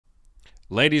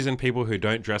Ladies and people who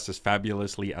don't dress as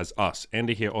fabulously as us.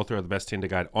 Andy here, author of the best Tinder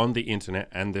guide on the internet,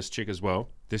 and this chick as well.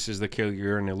 This is the Kill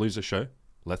You're in a Loser show.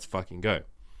 Let's fucking go.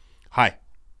 Hi.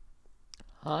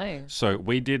 Hi. So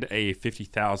we did a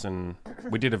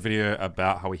video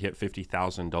about how we hit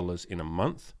 $50,000 in a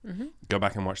month. Go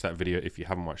back and watch that video if you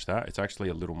haven't watched that. It's actually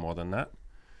a little more than that.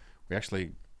 We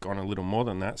actually gone a little more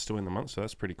than that still in the month, so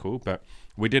that's pretty cool. But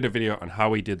we did a video on how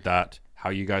we did that,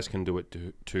 how you guys can do it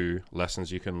too,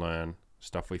 lessons you can learn,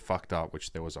 stuff we fucked up,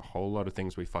 which there was a whole lot of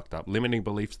things we fucked up, limiting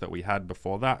beliefs that we had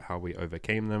before that, how we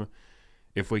overcame them.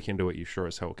 If we can do it, you sure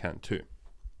as hell can too.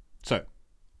 So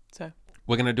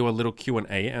we're going to do a little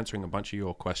Q&A answering a bunch of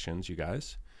your questions, you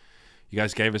guys. You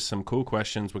guys gave us some cool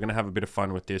questions. We're going to have a bit of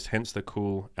fun with this, hence the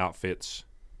cool outfits.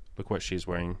 Look what she's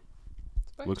wearing.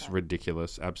 Looks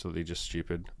ridiculous. Absolutely just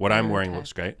stupid. What I'm wearing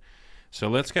looks great. So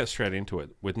let's get straight into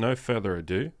it. With no further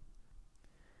ado,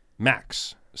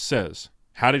 Max says,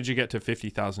 how did you get to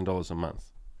 $50,000 a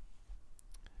month?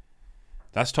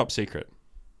 That's top secret.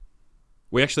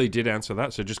 We actually did answer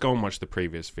that, so just go and watch the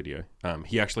previous video.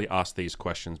 He actually asked these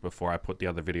questions before I put the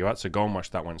other video out, so go and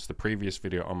watch that one. It's the previous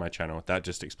video on my channel. That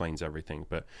just explains everything.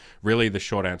 But really, the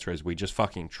short answer is we just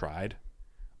fucking tried.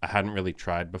 I hadn't really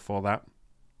tried before that.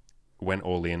 Went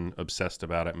all in, obsessed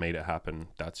about it, made it happen.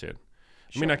 That's it.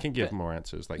 Sure, I mean, I can give more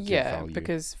answers, like give value.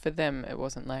 Because for them, it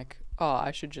wasn't like, oh,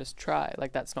 I should just try.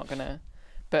 Like, that's not gonna.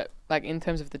 But like in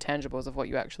terms of the tangibles of what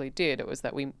you actually did, it was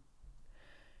that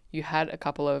you had a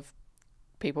couple of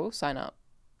people sign up,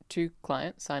 2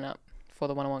 clients sign up for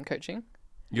the one-on-one coaching.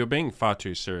 You're being far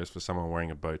too serious for someone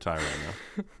wearing a bow tie right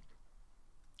now.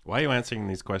 Why are you answering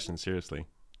these questions seriously?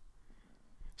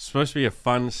 It's supposed to be a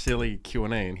fun, silly Q&A,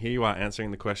 and here you are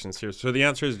answering the questions seriously. So the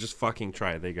answer is just fucking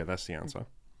try. There you go. That's the answer.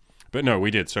 But no,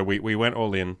 we did. So we went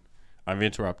all in. I've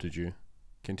interrupted you.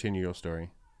 Continue your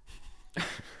story.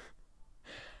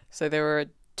 So there were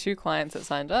 2 clients that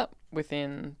signed up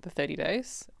within the 30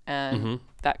 days, and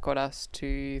that got us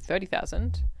to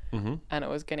 30,000. And it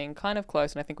was getting kind of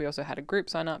close. And I think we also had a group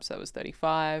sign up, so it was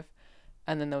 35.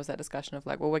 And then there was that discussion of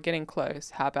like, well, we're getting close.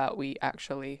 How about we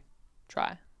actually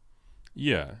try?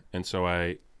 Yeah. And so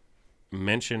I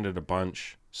mentioned it a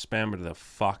bunch, spammed the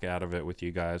fuck out of it with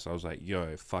you guys. I was like,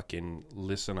 yo, fucking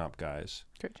listen up, guys.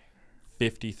 Good.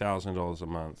 $50,000 a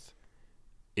month.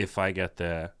 If I get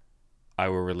there, I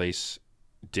will release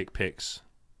dick pics.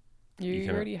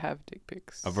 You already have dick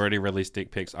pics. I've already released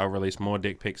dick pics. I'll release more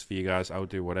dick pics for you guys. I will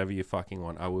do whatever you fucking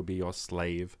want. I will be your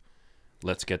slave.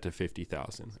 Let's get to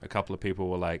 50,000. A couple of people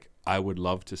were like, I would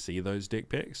love to see those dick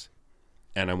pics,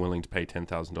 and I'm willing to pay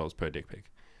 $10,000 per dick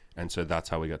pic. And so that's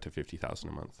how we got to 50,000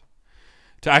 a month.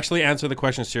 To actually answer the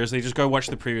question seriously, just go watch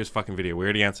the previous fucking video. We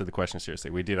already answered the question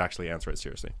seriously. We did actually answer it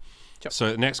seriously. Sure.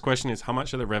 So the next question is, how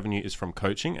much of the revenue is from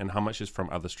coaching and how much is from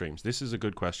other streams? This is a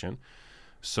good question.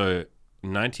 So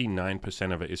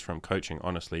 99% of it is from coaching,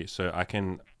 honestly. So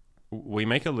we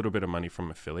make a little bit of money from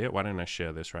affiliate. Why don't I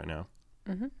share this right now?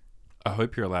 I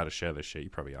hope you're allowed to share this shit. You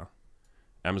probably are.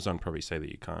 Amazon probably say that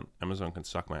you can't. Amazon can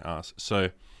suck my ass. So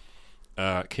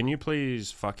can you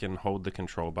please fucking hold the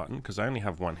control button? Because I only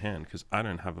have one hand because I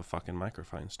don't have a fucking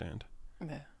microphone stand.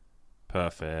 Yeah.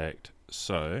 Perfect.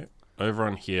 So over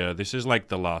on here, this is like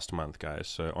the last month, guys.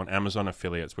 So on Amazon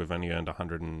affiliates, we've only earned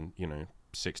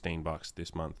 $116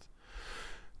 this month.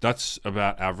 That's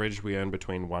about average. We earn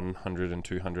between $100 and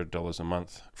 $200 a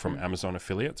month from Amazon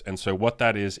affiliates. And so what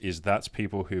that is that's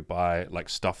people who buy like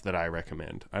stuff that I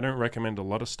recommend. I don't recommend a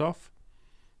lot of stuff.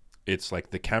 It's like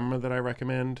the camera that I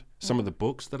recommend, some of the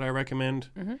books that I recommend.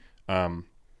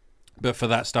 But for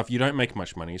that stuff, you don't make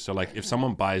much money. So like if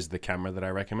someone buys the camera that I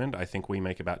recommend, I think we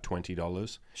make about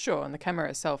 $20. Sure. And the camera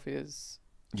itself is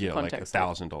like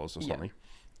 $1,000 or something. Yeah.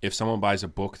 If someone buys a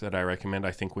book that I recommend,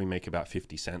 I think we make about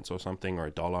 50 cents or something, or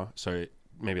 $1. So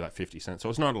maybe like 50 cents. So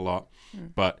it's not a lot.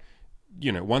 But,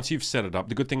 once you've set it up,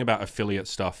 the good thing about affiliate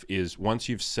stuff is once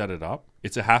you've set it up,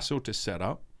 it's a hassle to set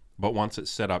up. But once it's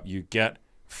set up, you get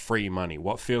free money.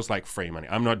 What feels like free money.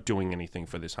 I'm not doing anything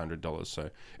for this $100.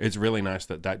 So it's really nice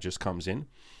that just comes in.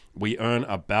 We earn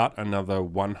about another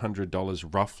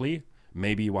 $100 roughly,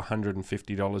 maybe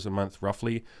 $150 a month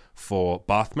roughly for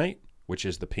Bathmate, which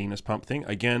is the penis pump thing.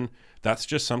 Again, that's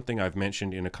just something I've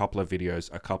mentioned in a couple of videos,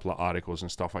 a couple of articles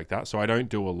and stuff like that. So I don't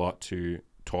do a lot to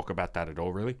talk about that at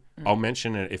all, really. I'll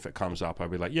mention it if it comes up. I'll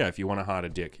be like, yeah, if you want a harder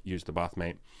dick, use the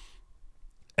Bathmate.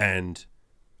 And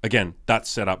again, that's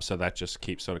set up so that just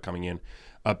keeps sort of coming in.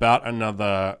 About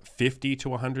another $50 to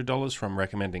 $100 from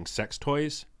recommending sex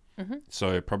toys.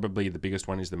 So probably the biggest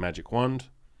one is the magic wand,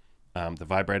 the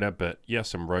vibrator, but yeah,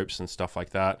 some ropes and stuff like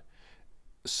that.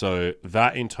 So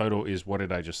that in total is, what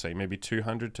did I just say? Maybe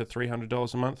 $200 to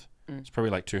 $300 a month. It's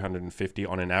probably like 250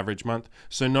 on an average month.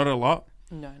 So not a lot.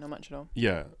 No, not much at all.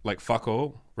 Yeah, like fuck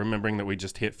all. Remembering that we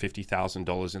just hit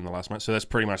 $50,000 in the last month, so that's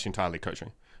pretty much entirely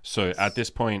coaching. So at this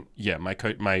point, yeah,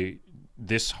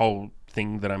 this whole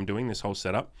thing that I'm doing, this whole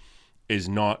setup, is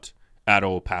not at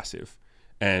all passive.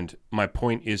 And my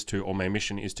point is or my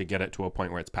mission is to get it to a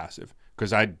point where it's passive.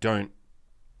 Because I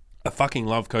fucking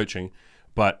love coaching,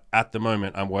 but at the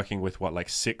moment I'm working with like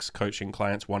 6 coaching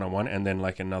clients one-on-one, and then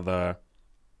like another,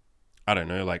 I don't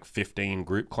know, like 15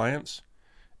 group clients,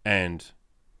 and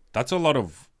that's a lot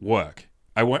of work.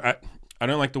 I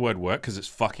don't like the word work because it's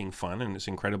fucking fun and it's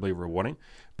incredibly rewarding.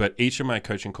 But each of my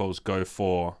coaching calls go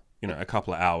for, a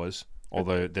couple of hours.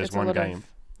 Although there's one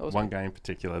guy in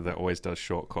particular that always does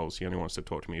short calls. He only wants to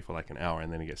talk to me for like an hour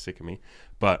and then he gets sick of me.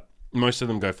 But most of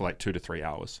them go for like 2 to 3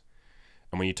 hours.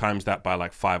 And when you times that by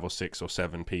like 5 or 6 or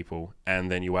 7 people,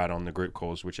 and then you add on the group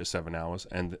calls, which are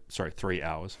 3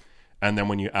 hours. And then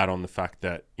when you add on the fact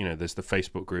that, there's the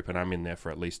Facebook group and I'm in there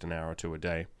for at least an hour or 2 a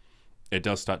day, it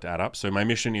does start to add up. So my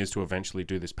mission is to eventually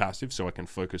do this passive so I can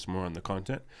focus more on the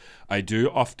content. I do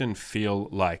often feel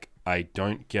like I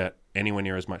don't get anywhere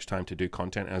near as much time to do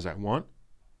content as I want.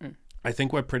 I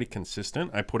think we're pretty consistent.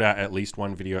 I put out at least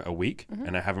 1 video a week,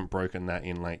 and I haven't broken that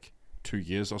in like 2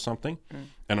 years or something.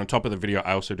 And on top of the video,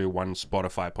 I also do 1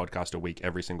 Spotify podcast a week,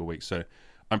 every single week. So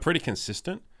I'm pretty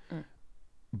consistent,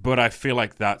 but I feel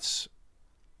like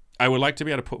I would like to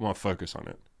be able to put more focus on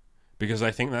it, because I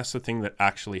think that's the thing that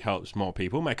actually helps more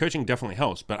people. My coaching definitely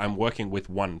helps, but I'm working with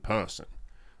one person.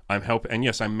 And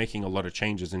yes, I'm making a lot of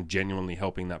changes and genuinely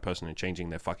helping that person and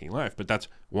changing their fucking life, but that's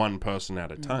one person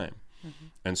at a time.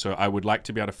 And so I would like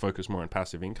to be able to focus more on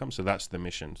passive income. So that's the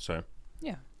mission. So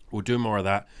yeah, we'll do more of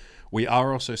that. We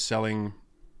are also selling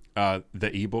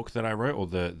the ebook that I wrote, or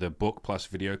the book plus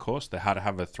video course, the How to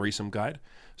Have a Threesome Guide.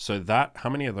 So how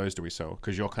many of those do we sell?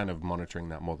 Because you're kind of monitoring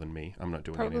that more than me. I'm not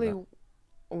doing any of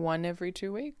that. 1 every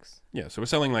 2 weeks. Yeah, so we're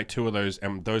selling like 2 of those,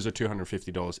 and those are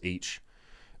 $250 each.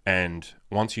 And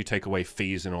once you take away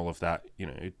fees and all of that,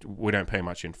 we don't pay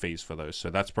much in fees for those. So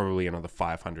that's probably another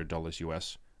 $500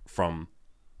 US from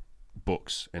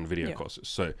books and video courses.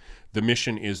 So the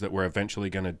mission is that we're eventually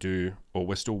going to do, or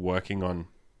we're still working on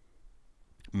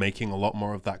making a lot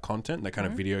more of that content, that kind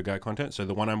of video guide content. So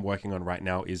the one I'm working on right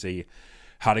now is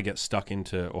how to get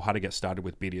started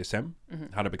with BDSM,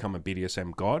 how to become a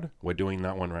BDSM god. We're doing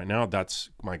that one right now.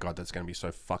 My God, that's going to be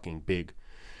so fucking big.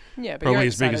 Yeah, but probably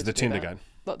as big as the Tinder guide.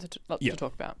 Lots to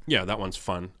talk about. Yeah, that one's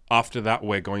fun. After that,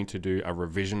 we're going to do a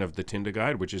revision of the Tinder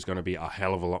guide, which is going to be a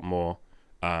hell of a lot more.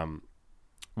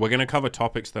 We're going to cover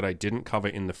topics that I didn't cover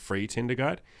in the free Tinder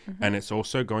guide, and it's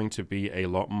also going to be a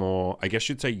lot more, I guess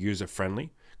you'd say,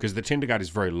 user-friendly, because the Tinder guide is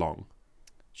very long.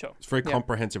 Sure. It's very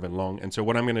comprehensive and long. And so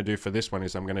what I'm going to do for this one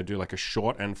is I'm going to do like a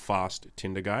short and fast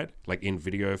Tinder guide, like in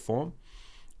video form.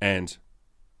 And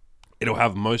it'll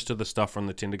have most of the stuff from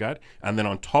the Tinder guide. And then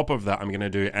on top of that, I'm going to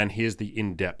do, and here's the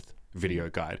in-depth video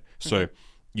guide. So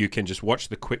you can just watch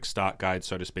the quick start guide,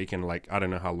 so to speak, and like, I don't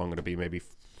know how long it'll be, maybe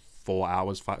 4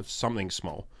 hours, something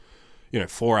small,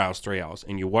 4 hours, 3 hours.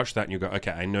 And you watch that and you go,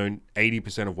 okay, I know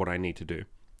 80% of what I need to do.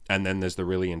 And then there's the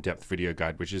really in-depth video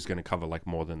guide, which is going to cover like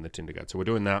more than the Tinder guide. So we're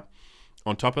doing that.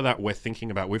 On top of that, we're thinking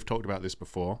about, we've talked about this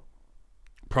before,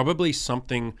 probably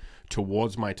something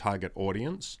towards my target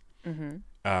audience.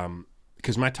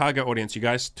 Because my target audience, you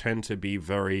guys tend to be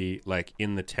very like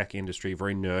in the tech industry,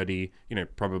 very nerdy,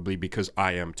 probably because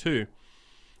I am too.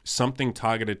 Something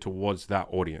targeted towards that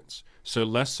audience. So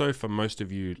less so for most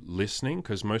of you listening,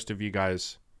 because most of you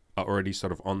guys are already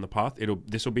sort of on the path.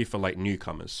 This will be for like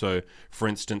newcomers. So for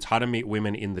instance, how to meet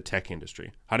women in the tech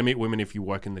industry, how to meet women if you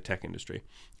work in the tech industry.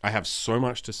 I have so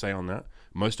much to say on that.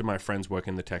 Most of my friends work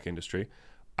in the tech industry.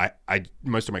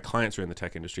 Most of my clients are in the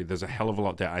tech industry. There's a hell of a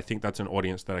lot there. I think that's an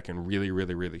audience that I can really,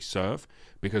 really, really serve,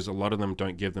 because a lot of them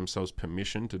don't give themselves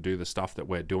permission to do the stuff that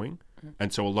we're doing.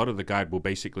 And so a lot of the guide will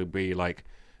basically be like,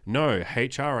 no,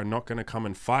 HR are not going to come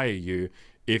and fire you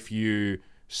if you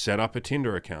set up a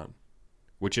Tinder account,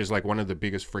 which is like one of the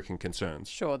biggest freaking concerns.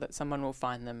 Sure, that someone will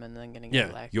find them and then going to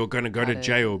get like... you're going to go to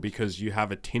jail because you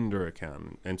have a Tinder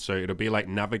account. And so it'll be like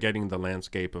navigating the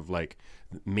landscape of like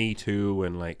Me Too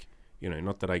and like,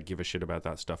 not that I give a shit about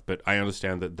that stuff, but I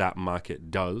understand that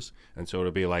market does. And so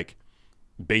it'll be like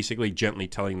basically gently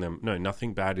telling them, no,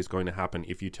 nothing bad is going to happen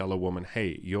if you tell a woman,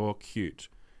 hey, you're cute.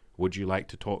 Would you like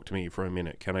to talk to me for a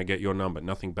minute? Can I get your number?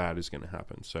 Nothing bad is going to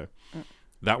happen. So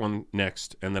that one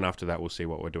next. And then after that, we'll see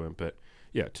what we're doing. But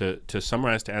yeah, to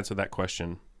summarize, to answer that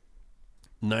question,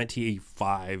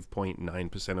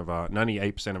 98% of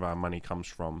our money comes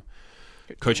from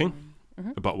coaching.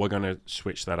 but we're going to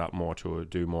switch that up more to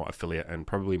do more affiliate and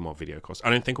probably more video course. I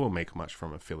don't think we'll make much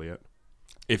from affiliate.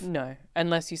 No,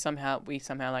 unless we somehow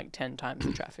like 10 times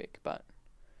the traffic, but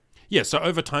yeah, so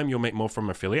over time you'll make more from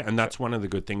affiliate, and that's one of the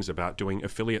good things about doing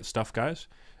affiliate stuff, guys.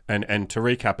 And to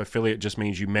recap, affiliate just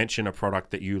means you mention a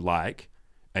product that you like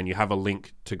and you have a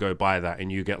link to go buy that,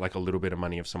 and you get like a little bit of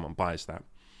money if someone buys that.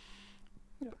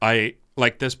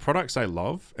 There's products I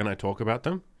love and I talk about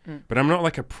them, but I'm not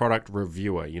like a product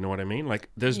reviewer, you know what I mean? Like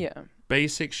there's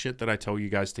basic shit that I tell you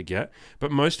guys to get,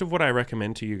 but most of what I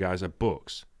recommend to you guys are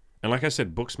books. And like I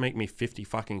said, books make me 50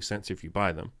 fucking cents if you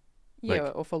buy them. Yeah,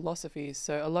 or philosophies.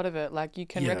 So a lot of it, like you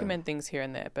can recommend things here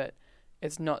and there, but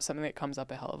it's not something that comes up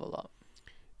a hell of a lot.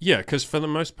 Yeah, because for the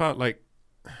most part, like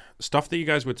stuff that you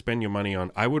guys would spend your money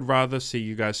on, I would rather see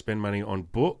you guys spend money on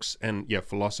books and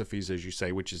philosophies, as you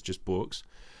say, which is just books.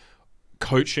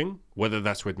 Coaching, whether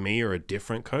that's with me or a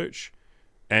different coach.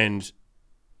 And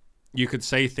you could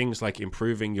say things like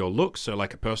improving your looks. So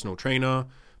like a personal trainer,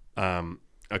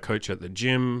 a coach at the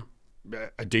gym,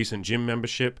 a decent gym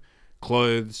membership,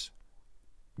 clothes,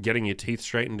 getting your teeth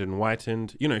straightened and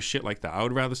whitened, shit like that. I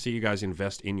would rather see you guys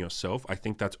invest in yourself. I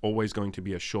think that's always going to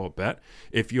be a sure bet.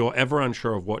 If you're ever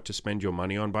unsure of what to spend your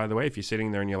money on, by the way, if you're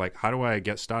sitting there and you're like, how do I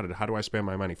get started? How do I spend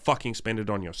my money? Fucking spend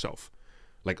it on yourself.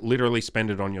 Like literally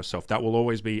spend it on yourself. That will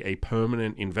always be a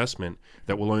permanent investment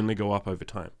that will only go up over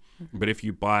time. But if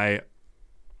you buy,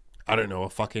 I don't know, a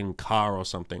fucking car or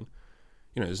something,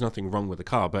 there's nothing wrong with a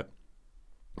car, but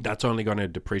that's only going to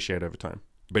depreciate over time.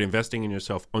 But investing in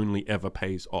yourself only ever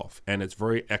pays off, and it's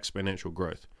very exponential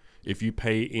growth. If you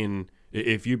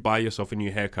buy yourself a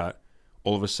new haircut,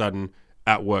 all of a sudden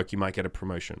at work you might get a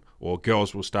promotion, or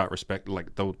girls will start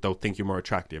they'll think you're more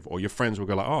attractive, or your friends will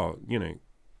go like, oh,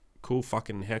 cool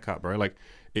fucking haircut, bro. Like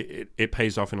it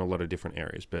pays off in a lot of different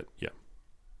areas. But yeah.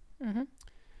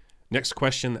 Next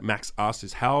question that Max asked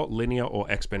is, how linear or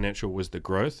exponential was the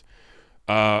growth?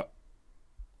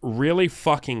 Really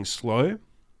fucking slow,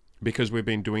 because we've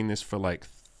been doing this for like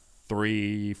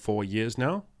 3-4 years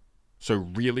now. So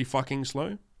really fucking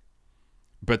slow,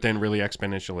 but then really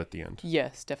exponential at the end.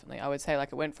 Yes, definitely. I would say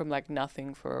like it went from like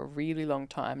nothing for a really long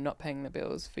time, not paying the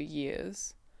bills for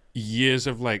years. Years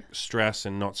of like stress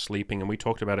and not sleeping. And we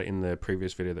talked about it in the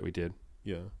previous video that we did.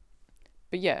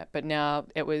 Yeah. But now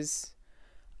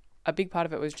a big part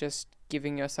of it was just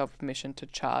giving yourself permission to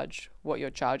charge what you're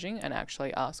charging and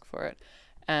actually ask for it.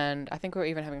 And I think we were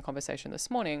even having a conversation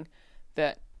this morning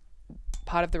that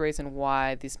part of the reason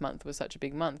why this month was such a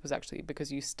big month was actually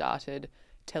because you started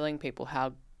telling people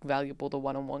how valuable the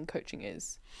one-on-one coaching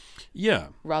is. Yeah.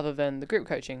 Rather than the group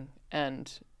coaching.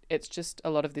 And it's just, a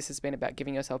lot of this has been about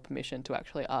giving yourself permission to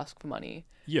actually ask for money.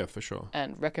 Yeah, for sure.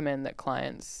 And recommend that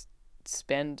clients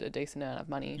spend a decent amount of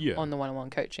money on the one-on-one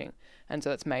coaching. And so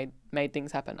that's made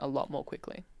things happen a lot more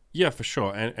quickly. Yeah, for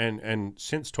sure. And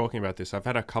since talking about this, I've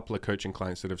had a couple of coaching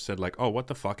clients that have said like, oh, what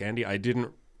the fuck, Andy? I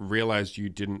didn't realize you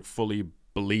didn't fully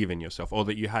believe in yourself, or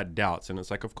that you had doubts. And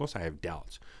it's like, of course I have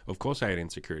doubts. Of course I had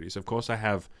insecurities. Of course I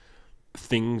have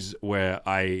things where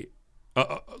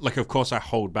of course I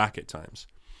hold back at times.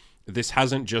 This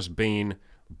hasn't just been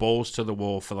balls to the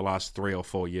wall for the last 3 or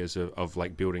 4 years of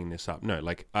like building this up. No,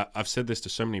 like I've said this to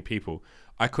so many people.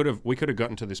 We could have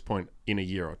gotten to this point in a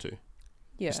year or two.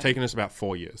 Yeah. It's taken us about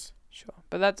 4 years. Sure.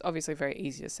 But that's obviously very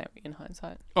easy to say in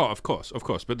hindsight. Oh, of course.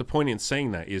 But the point in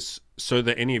saying that is so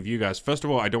that any of you guys, first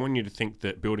of all, I don't want you to think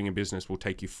that building a business will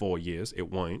take you 4 years. It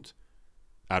won't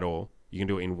at all. You can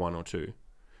do it in 1 or 2.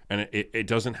 And it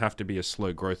doesn't have to be a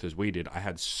slow growth as we did. I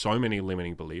had so many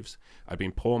limiting beliefs. I'd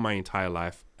been poor my entire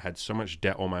life, had so much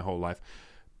debt all my whole life.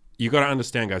 You got to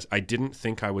understand, guys, I didn't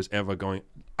think I was allowed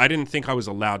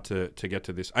to get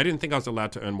to this. I didn't think I was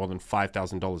allowed to earn more than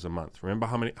 $5,000 a month.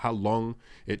 Remember how long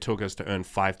it took us to earn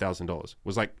 $5,000? It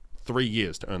was like 3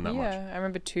 years to earn that much. Yeah, I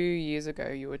remember 2 years ago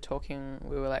you were talking,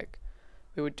 we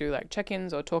would do like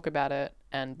check-ins or talk about it,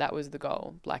 and that was the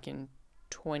goal, like in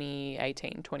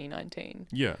 2018, 2019.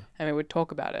 Yeah. And we would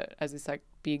talk about it as this like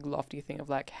big lofty thing of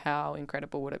like, how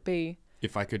incredible would it be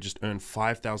if I could just earn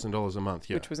 $5,000 a month?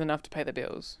 Yeah. Which was enough to pay the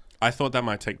bills. I thought that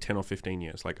might take 10 or 15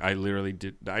 years. Like I literally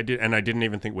did, and I didn't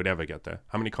even think we'd ever get there.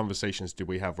 How many conversations did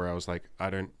we have where I was like, I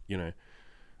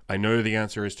know the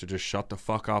answer is to just shut the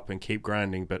fuck up and keep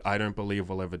grinding, but I don't believe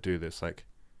we'll ever do this. Like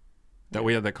that,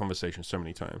 we had that conversation so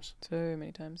many times. So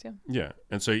many times, yeah. Yeah.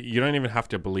 And so you don't even have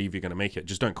to believe you're going to make it.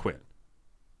 Just don't quit.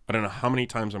 I don't know how many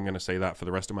times I'm going to say that for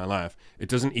the rest of my life. It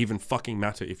doesn't even fucking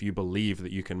matter if you believe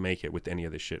that you can make it with any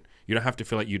of this shit. You don't have to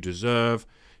feel like you deserve.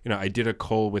 I did a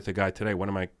call with a guy today, one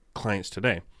of my clients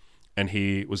today, and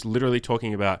he was literally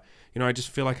talking about, I just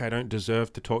feel like I don't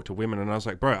deserve to talk to women. And I was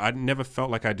like, bro, I never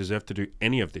felt like I deserved to do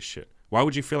any of this shit. Why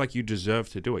would you feel like you deserve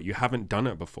to do it? You haven't done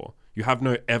it before. You have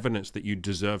no evidence that you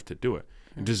deserve to do it.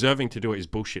 And deserving to do it is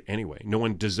bullshit anyway. No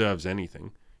one deserves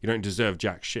anything. You don't deserve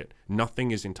jack shit.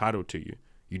 Nothing is entitled to you.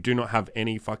 You do not have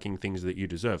any fucking things that you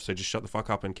deserve. So just shut the fuck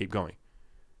up and keep going.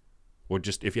 Or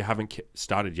just, if you haven't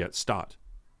started yet, start.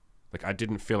 Like, I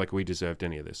didn't feel like we deserved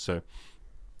any of this. So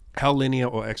how linear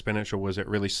or exponential was it?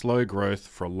 Really slow growth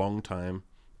for a long time,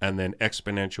 and then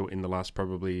exponential in the last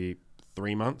probably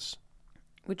 3 months.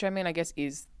 Which, I mean, I guess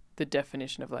is the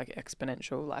definition of like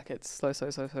exponential. Like, it's slow,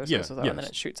 and then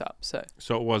it shoots up. So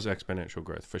it was exponential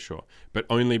growth for sure, but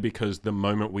only because the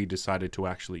moment we decided to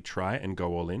actually try and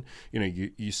go all in, you know,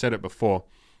 you said it before,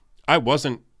 I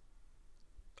don't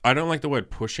like the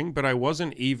word pushing, but I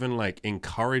wasn't even like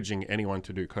encouraging anyone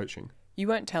to do coaching. You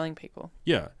weren't telling people.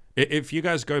 Yeah. If you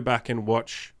guys go back and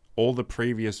watch all the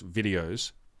previous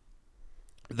videos,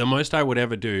 the most I would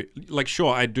ever do, like,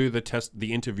 sure, I do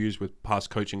the interviews with past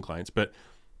coaching clients, but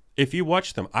if you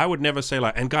watch them, I would never say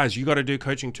like, and guys, you got to do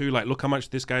coaching too. Like, look how much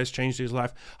this guy has changed his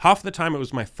life. Half the time it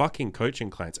was my fucking coaching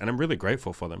clients, and I'm really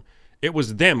grateful for them. It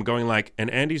was them going like, and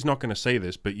Andy's not going to say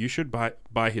this, but you should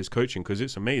buy his coaching because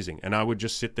it's amazing. And I would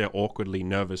just sit there awkwardly,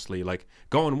 nervously, like,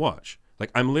 go and watch.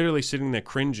 Like, I'm literally sitting there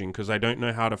cringing because I don't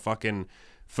know how to fucking,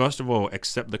 first of all,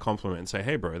 accept the compliment and say,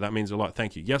 hey, bro, that means a lot.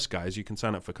 Thank you. Yes, guys, you can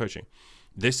sign up for coaching.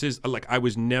 This is like, I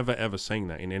was never ever saying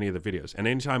that in any of the videos. And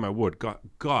anytime I would,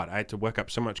 God, I had to work up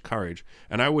so much courage.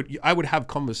 And I would have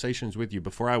conversations with you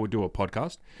before I would do a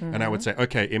podcast. Mm-hmm. And I would say,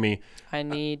 okay, Imi,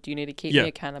 you need to keep me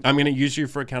accountable. I'm going to use you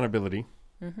for accountability.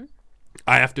 Mm-hmm.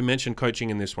 I have to mention coaching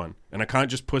in this one. And I can't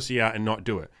just pussy out and not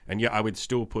do it. And yeah, I would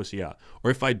still pussy out.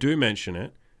 Or if I do mention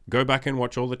it, go back and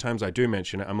watch all the times I do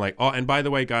mention it. I'm like, oh, and by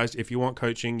the way, guys, if you want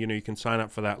coaching, you know, you can sign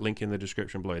up for that link in the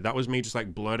description below. That was me just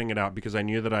like blurting it out because I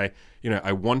knew that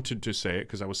I wanted to say it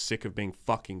because I was sick of being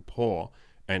fucking poor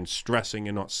and stressing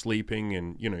and not sleeping,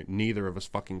 and, you know, neither of us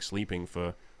fucking sleeping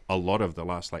for a lot of the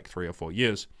last like 3 or 4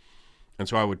 years. And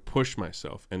so I would push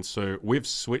myself. And so we've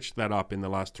switched that up in the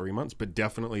last 3 months, but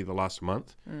definitely the last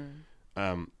month.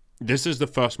 This is the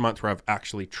first month where I've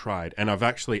actually tried, and I've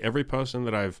actually, every person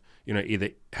that I've, you know, either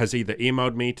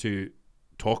emailed me to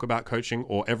talk about coaching,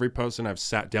 or every person I've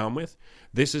sat down with,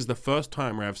 this is the first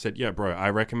time where I've said, yeah, bro,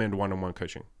 I recommend one-on-one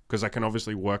coaching because I can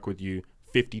obviously work with you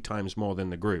 50 times more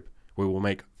than the group. We will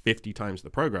make 50 times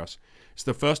the progress. It's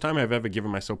the first time I've ever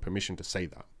given myself permission to say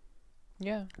that.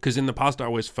 Yeah. Because in the past, I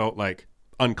always felt like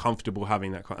uncomfortable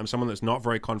having that. I'm someone that's not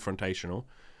very confrontational.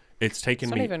 It's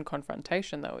not even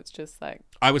confrontation, though. It's just like...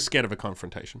 I was scared of a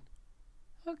confrontation.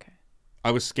 Okay.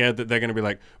 I was scared that they're going to be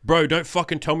like, bro, don't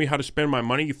fucking tell me how to spend my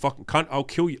money. You fucking cunt. I'll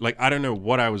kill you. Like, I don't know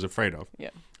what I was afraid of.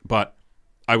 Yeah. But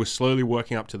I was slowly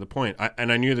working up to the point.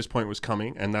 And I knew this point was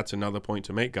coming. And that's another point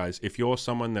to make, guys. If you're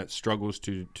someone that struggles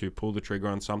to pull the trigger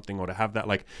on something, or to have that,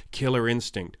 like, killer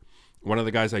instinct. One of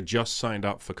the guys I just signed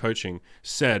up for coaching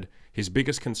said his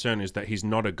biggest concern is that he's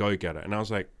not a go-getter. And I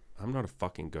was like, I'm not a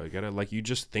fucking go-getter. Like, you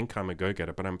just think I'm a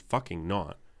go-getter, but I'm fucking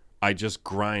not. I just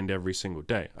grind every single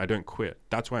day. I don't quit.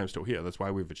 That's why I'm still here. That's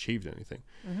why we've achieved anything.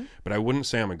 Mm-hmm. But I wouldn't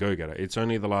say I'm a go-getter. It's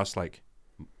only the last, like,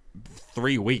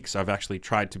 3 weeks I've actually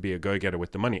tried to be a go-getter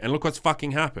with the money. And look what's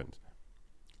fucking happened.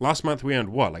 Last month we earned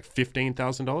what, like $15,000?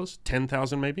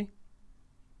 $10,000 maybe?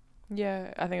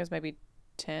 Yeah, I think it was maybe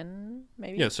 10,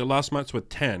 maybe. Yeah, so last month's with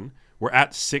 10. We're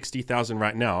at 60,000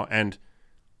 right now, and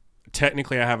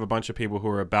technically I have a bunch of people who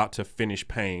are about to finish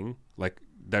paying. Like,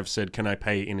 they've said, can I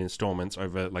pay in installments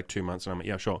over like 2 months? And I'm like,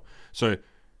 yeah, sure. So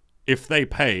if they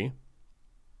pay,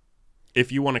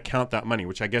 if you want to count that money,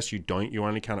 which I guess you don't, you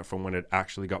only count it from when it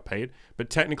actually got paid. But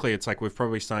technically it's like we've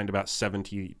probably signed about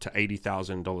 $70,000 to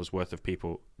 $80,000 worth of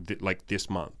people like this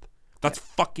month. That's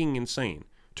fucking insane.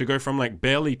 To go from like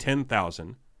barely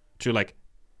 10,000 to like,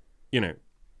 you know,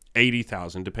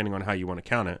 80,000, depending on how you want to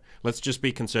count it. Let's just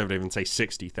be conservative and say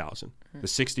 60,000. The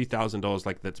 $60,000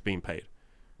 like that's being paid.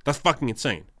 That's fucking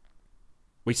insane.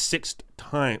 We six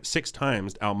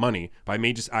times our money by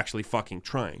me just actually fucking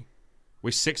trying.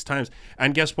 We 6 times,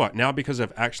 and guess what? Now because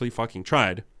I've actually fucking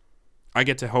tried, I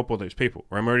get to help all those people.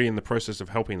 Or I'm already in the process of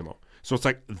helping them all. So it's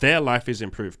like their life is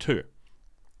improved too.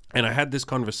 And I had this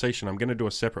conversation. I'm going to do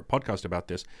a separate podcast about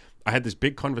this. I had this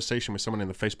big conversation with someone in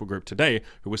the Facebook group today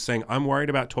who was saying, I'm worried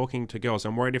about talking to girls.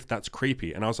 I'm worried if that's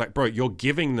creepy. And I was like, bro, you're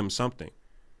giving them something.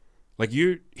 Like,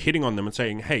 you hitting on them and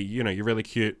saying, hey, you know, you're really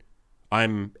cute.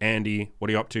 I'm Andy. What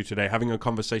are you up to today? Having a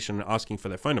conversation and asking for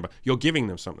their phone number. You're giving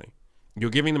them something. You're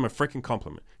giving them a freaking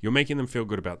compliment. You're making them feel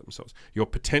good about themselves. You're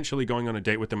potentially going on a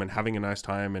date with them and having a nice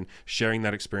time and sharing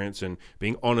that experience and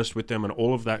being honest with them and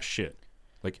all of that shit.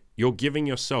 Like, you're giving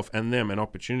yourself and them an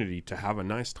opportunity to have a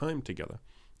nice time together.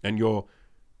 And you're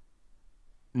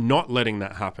not letting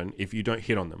that happen if you don't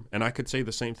hit on them. And I could say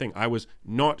the same thing. I was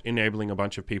not enabling a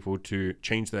bunch of people to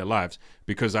change their lives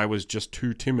because I was just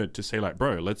too timid to say like,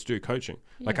 bro, let's do coaching.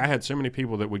 Yeah. Like I had so many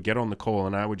people that would get on the call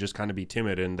and I would just kind of be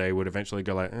timid and they would eventually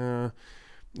go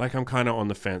like I'm kind of on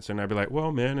the fence. And I'd be like,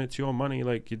 well, man, it's your money.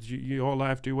 Like it's your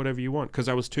life. Do whatever you want. Because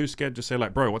I was too scared to say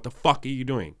like, bro, what the fuck are you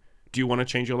doing? Do you want to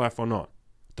change your life or not?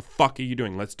 What the fuck are you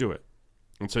doing? Let's do it.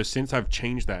 And so since I've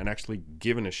changed that and actually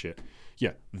given a shit,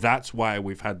 yeah, that's why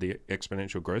we've had the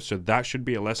exponential growth. So that should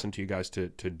be a lesson to you guys to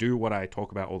do what I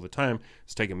talk about all the time.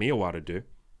 It's taken me a while to do.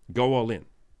 Go all in.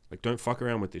 Like, don't fuck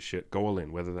around with this shit. Go all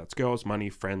in. Whether that's girls, money,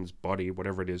 friends, body,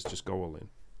 whatever it is, just go all in.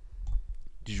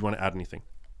 Did you want to add anything?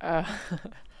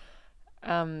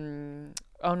 On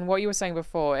what you were saying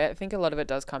before, I think a lot of it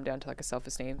does come down to like a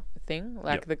self-esteem thing.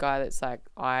 Like the guy that's like,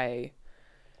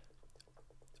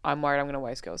 I'm worried I'm going to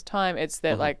waste girls' time. It's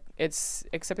that like, it's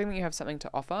accepting that you have something to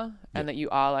offer and that you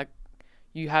are like,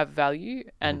 you have value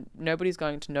and nobody's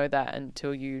going to know that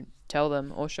until you tell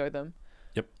them or show them.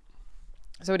 Yep.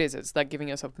 So it's like giving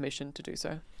yourself permission to do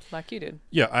so like you did.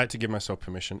 Yeah. I had to give myself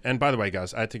permission. And by the way,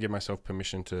 guys, I had to give myself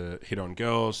permission to hit on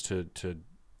girls, to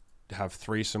have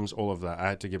threesomes, all of that. I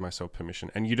had to give myself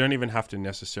permission. And you don't even have to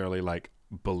necessarily like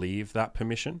believe that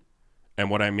permission.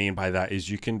 And what I mean by that is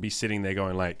you can be sitting there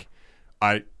going like,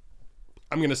 I'm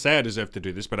going to say I deserve to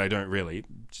do this, but I don't really. It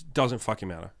doesn't fucking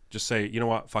matter. Just say, you know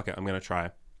what? Fuck it. I'm going to try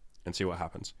and see what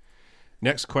happens.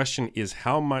 Next question is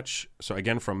how much, so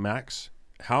again from Max,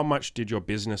 how much did your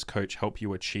business coach help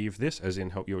you achieve this, as in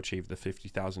help you achieve the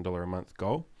 $50,000 a month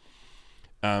goal?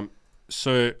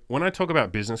 So when I talk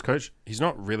about business coach, he's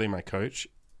not really my coach.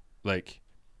 Like,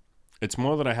 it's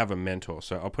more that I have a mentor.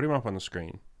 So I'll put him up on the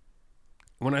screen.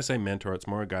 When I say mentor, it's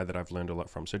more a guy that I've learned a lot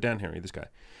from. So Dan Henry, this guy.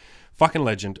 Fucking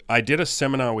legend. I did a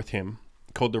seminar with him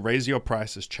called the Raise Your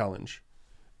Prices Challenge.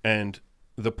 And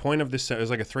the point of this, it was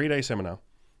like a 3-day seminar.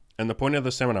 And the point of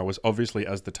the seminar was obviously,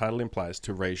 as the title implies,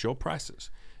 to raise your prices.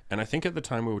 And I think at the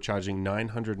time we were charging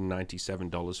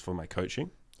 $997 for my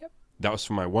coaching. Yep. That was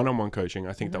for my one-on-one coaching.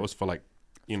 I think that was for like,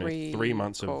 3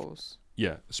 months calls.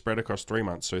 Spread across 3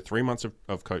 months. So 3 months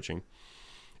of coaching.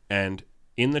 And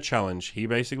in the challenge, he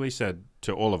basically said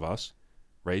to all of us,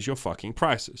 raise your fucking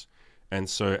prices. And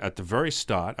so at the very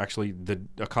start, actually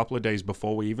a couple of days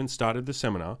before we even started the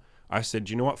seminar, I said,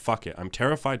 you know what, fuck it. I'm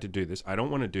terrified to do this. I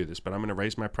don't want to do this, but I'm going to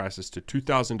raise my prices to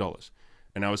 $2,000.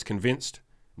 And I was convinced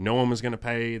no one was going to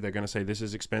pay. They're going to say this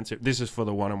is expensive. This is for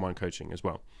the one-on-one coaching as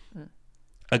well.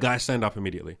 A guy signed up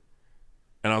immediately.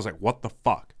 And I was like, what the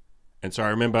fuck? And so I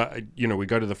remember, we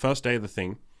go to the first day of the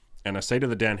thing and I say to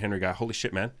the Dan Henry guy, holy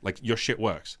shit, man, like your shit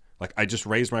works. Like I just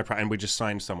raised my price and we just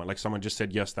signed someone. Like someone just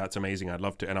said, yes, that's amazing. I'd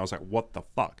love to. And I was like, what the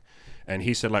fuck? And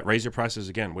he said, like, raise your prices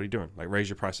again. What are you doing? Like, raise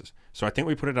your prices. So I think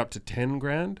we put it up to 10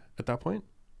 grand at that point.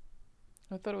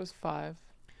 I thought it was 5.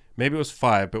 Maybe it was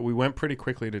 5, but we went pretty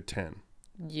quickly to 10.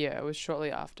 Yeah, it was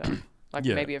shortly after. Like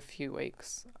maybe a few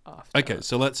weeks after. Okay,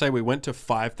 so let's say we went to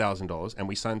 $5,000 and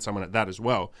we signed someone at that as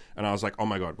well. And I was like, oh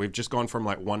my God, we've just gone from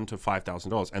like $1,000 to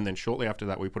 $5,000. And then shortly after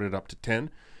that, we put it up to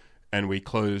 10 and we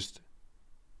closed.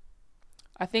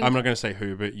 I think I'm not going to say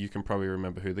who, but you can probably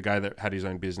remember who. The guy that had his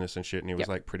own business and shit, and he was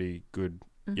like pretty good.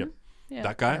 Yep. Yeah,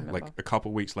 that guy, like a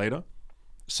couple weeks later.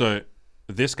 So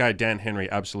this guy, Dan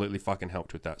Henry, absolutely fucking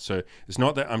helped with that. So it's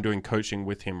not that I'm doing coaching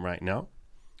with him right now,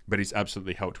 but he's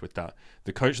absolutely helped with that.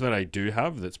 The coach that I do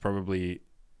have that's probably,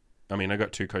 I mean, I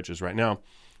got 2 coaches right now.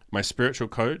 My spiritual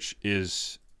coach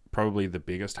is probably the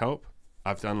biggest help.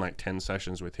 I've done like 10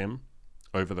 sessions with him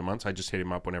over the months. I just hit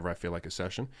him up whenever I feel like a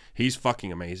session. He's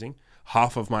fucking amazing.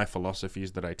 Half of my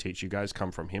philosophies that I teach you guys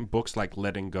come from him. Books like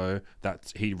Letting Go,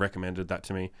 he recommended that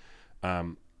to me.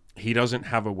 He doesn't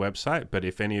have a website, but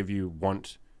if any of you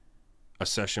want a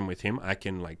session with him, I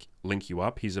can like link you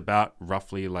up. He's about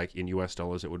roughly like in US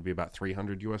dollars, it would be about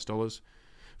 $300 US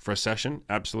for a session.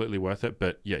 Absolutely worth it.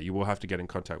 But yeah, you will have to get in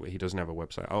contact with. He doesn't have a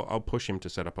website. I'll push him to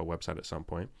set up a website at some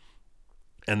point.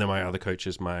 And then my other coach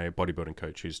is my bodybuilding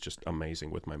coach, who's just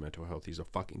amazing with my mental health. He's a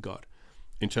fucking god.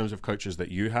 In terms of coaches that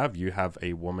you have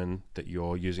a woman that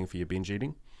you're using for your binge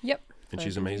eating. Yep. And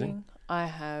she's amazing. I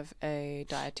have a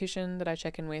dietitian that I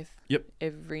check in with. Yep.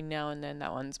 Every now and then.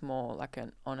 That one's more like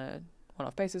on a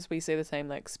one-off basis. We see the same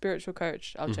like spiritual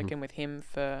coach. I'll check in with him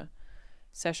for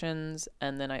sessions,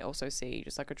 and then I also see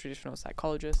just like a traditional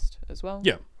psychologist as well.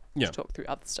 Yeah. To talk through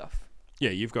other stuff.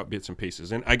 Yeah, you've got bits and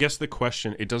pieces. And I guess the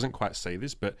question, it doesn't quite say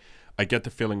this, but I get the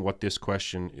feeling what this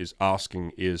question is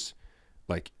asking is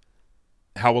like,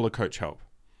 how will a coach help?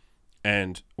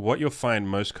 And what you'll find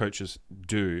most coaches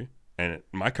do, and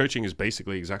my coaching is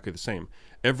basically exactly the same.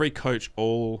 Every coach,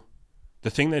 the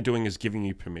thing they're doing is giving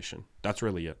you permission. That's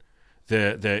really it.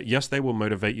 Yes, they will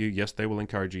motivate you. Yes, they will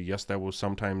encourage you. Yes, they will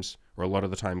sometimes, or a lot of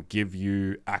the time, give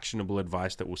you actionable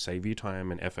advice that will save you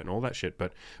time and effort and all that shit.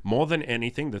 But more than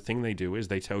anything, the thing they do is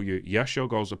they tell you, yes, your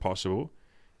goals are possible.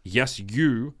 Yes,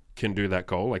 you can do that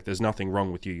goal. Like, there's nothing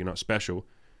wrong with you. You're not special.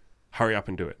 Hurry up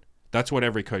and do it. That's what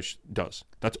every coach does.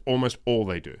 That's almost all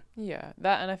they do. Yeah,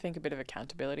 that, and I think a bit of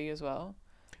accountability as well.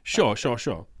 Sure.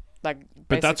 Like,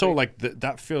 But that's all like,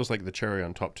 that feels like the cherry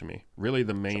on top to me. Really,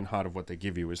 the main heart of what they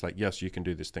give you is like, yes, you can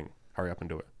do this thing. Hurry up and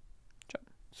do it. Sure.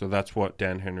 So that's what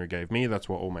Dan Henry gave me. That's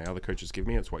what all my other coaches give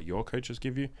me. It's what your coaches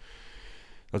give you.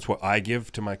 That's what I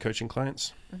give to my coaching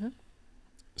clients. Mm-hmm.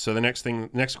 So the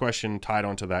next question tied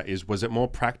onto that is, was it more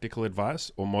practical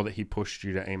advice or more that he pushed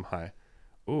you to aim high?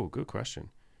 Oh, good question.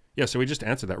 Yeah, so we just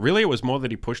answered that. Really, it was more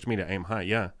that he pushed me to aim high.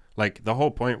 Yeah. Like, the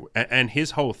whole point and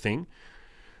his whole thing,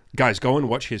 guys, go and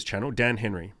watch his channel, Dan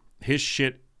Henry. His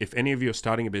shit, if any of you are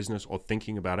starting a business or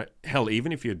thinking about it, hell,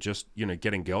 even if you're just,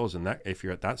 getting girls and that, if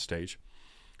you're at that stage,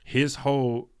 his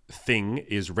whole thing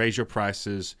is raise your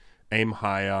prices, aim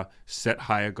higher, set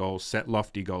higher goals, set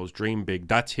lofty goals, dream big.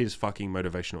 That's his fucking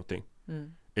motivational thing.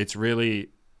 It's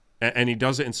really, and he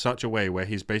does it in such a way where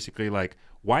he's basically like,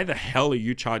 why the hell are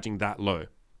you charging that low?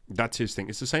 That's his thing.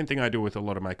 It's the same thing I do with a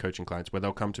lot of my coaching clients, where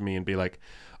they'll come to me and be like,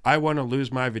 I want to lose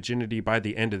my virginity by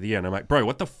the end of the year. And I'm like, bro,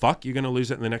 what the fuck? You're going to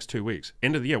lose it in the next 2 weeks.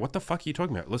 End of the year. What the fuck are you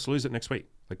talking about? Let's lose it next week.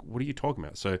 Like, what are you talking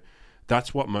about? So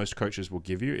that's what most coaches will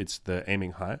give you. It's the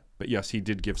aiming high. But yes, he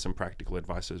did give some practical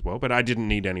advice as well. But I didn't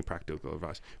need any practical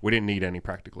advice. We didn't need any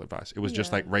practical advice. It was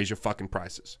just like, raise your fucking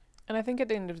prices. And I think at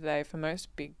the end of the day, for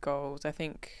most big goals, I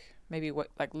think maybe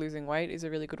like losing weight is a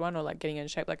really good one, or like getting in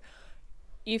shape. Like,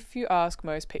 if you ask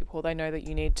most people, they know that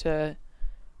you need to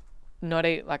not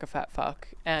eat like a fat fuck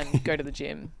and go to the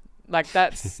gym. Like,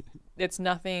 it's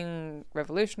nothing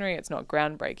revolutionary. It's not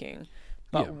groundbreaking.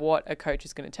 But what a coach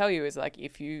is going to tell you is, like,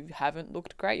 if you haven't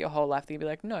looked great your whole life, they'll be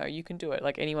like, no, you can do it.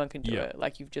 Like, anyone can do it.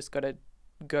 Like, you've just got to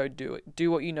go do it. Do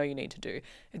what you know you need to do.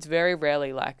 It's very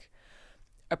rarely like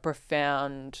a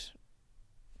profound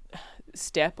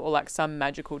step or like some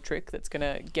magical trick that's going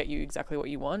to get you exactly what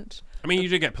you want. I mean, you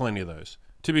do get plenty of those.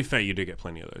 To be fair, you do get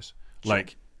plenty of those. Sure.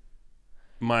 Like,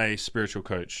 my spiritual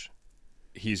coach,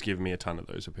 he's given me a ton of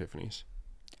those epiphanies.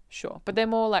 Sure. But they're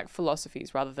more like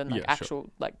philosophies rather than like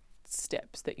actual like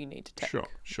steps that you need to take.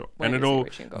 Sure. And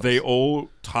they all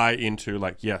tie into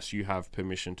like, yes, you have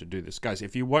permission to do this. Guys,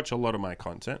 if you watch a lot of my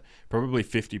content, probably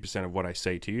 50% of what I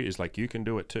say to you is like, you can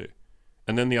do it too.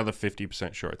 And then the other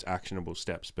 50%, sure, it's actionable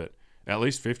steps. But at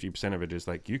least 50% of it is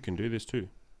like, you can do this too.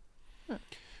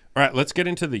 All right, let's get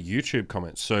into the YouTube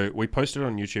comments. So we posted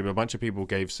on YouTube, a bunch of people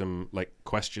gave some like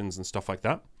questions and stuff like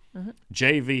that.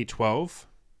 JV12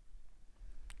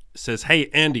 says, hey,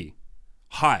 Andy.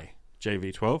 Hi,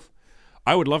 JV12.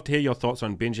 I would love to hear your thoughts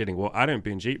on binge eating. Well, I don't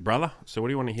binge eat, brother. So what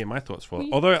do you want to hear my thoughts for?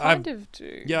 Although I kind of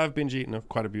do. Yeah, I've binge eaten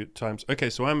quite a few times. Okay,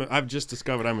 so I've just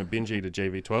discovered I'm a binge eater,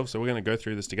 JV12. So we're going to go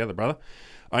through this together, brother.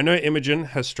 I know Imogen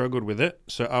has struggled with it,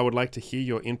 so I would like to hear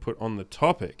your input on the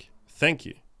topic. Thank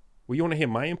you. Well, you want to hear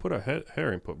my input or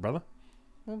her input, brother?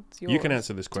 Well, it's yours. You can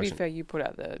answer this question. To be fair, you put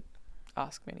out the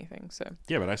ask me anything, so.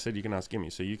 Yeah, but I said you can ask Gimme,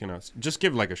 so you can ask. Just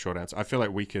give like a short answer. I feel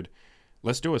like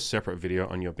let's do a separate video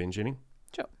on your binge eating.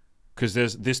 Sure. Because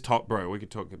there's this top, bro, we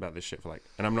could talk about this shit for like,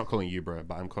 and I'm not calling you bro,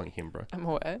 but I'm calling him bro. I'm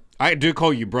aware. I do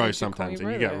call you bro sometimes, and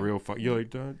you get real you're like,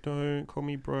 don't call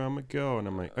me bro, I'm a girl. And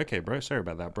I'm like, okay, bro, sorry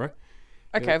about that, bro.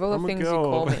 Okay, of all the things you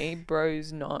call me,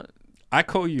 bro's not. I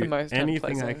call you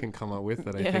anything I can come up with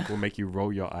that I think will make you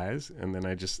roll your eyes, and then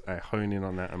I hone in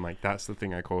on that. I'm like, that's the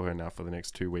thing I call her now for the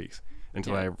next 2 weeks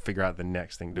until I figure out the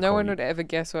next thing to call you. No one would ever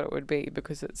guess what it would be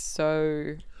because it's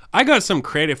so... I got some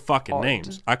creative fucking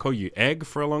names. I call you Egg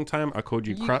for a long time. I called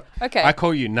you... Okay. I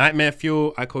call you Nightmare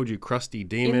Fuel. I called you Crusty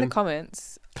Demon. In the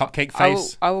comments... Cupcake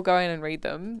Face. I will go in and read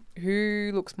them.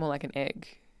 Who looks more like an egg?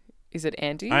 Is it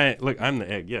Andy? Look, I'm the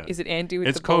egg, yeah. Is it Andy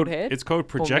with the bald head? It's called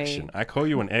projection. I call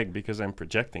you an egg because I'm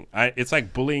projecting. It's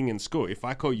like bullying in school. If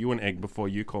I call you an egg before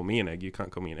you call me an egg, you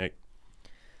can't call me an egg.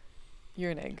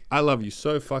 You're an egg. I love you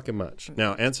so fucking much.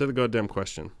 Now, answer the goddamn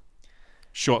question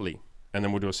shortly, and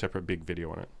then we'll do a separate big video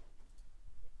on it.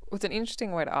 Well, it's an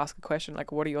interesting way to ask a question.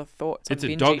 Like, what are your thoughts on binge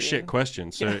eating? It's a dog shit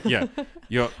question. So, yeah.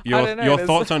 Your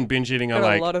thoughts on binge eating are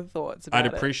like... a lot of thoughts about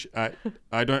it.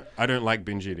 I don't like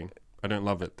binge eating. I don't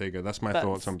love it. There you go. That's my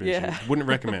thoughts on binge eating. Wouldn't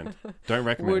recommend. Don't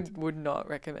recommend. Would not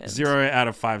recommend. 0 out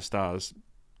of 5 stars.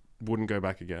 Wouldn't go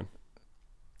back again.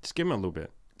 Just give them a little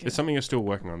bit. Yeah. It's something you're still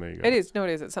working on. There you go. It is. No, it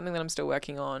is. It's something that I'm still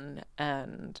working on.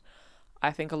 And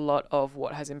I think a lot of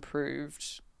what has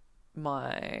improved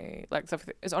my... like stuff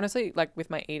is honestly, like with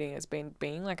my eating, has been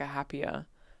being like a happier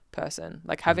person.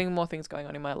 Like having more things going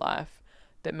on in my life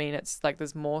that mean it's like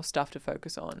there's more stuff to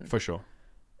focus on. For sure.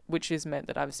 Which has meant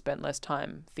that I've spent less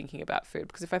time thinking about food.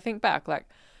 Because if I think back, like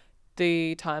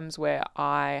the times where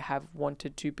I have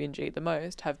wanted to binge eat the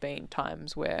most have been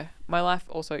times where my life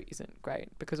also isn't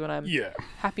great. Because when I'm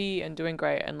happy and doing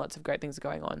great and lots of great things are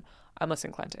going on, I'm less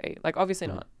inclined to eat. Like obviously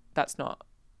not, that's not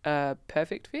a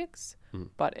perfect fix,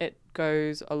 but it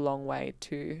goes a long way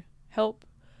to help.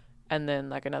 And then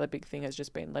like another big thing has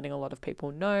just been letting a lot of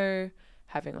people know,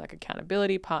 having like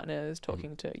accountability partners,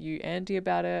 talking to you, Andy,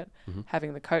 about it,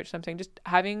 having the coach, something, just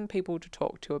having people to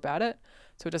talk to about it.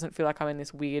 So it doesn't feel like I'm in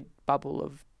this weird bubble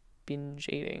of binge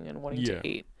eating and wanting to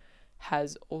eat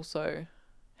has also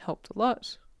helped a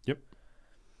lot. Yep.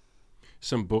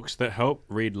 Some books that help.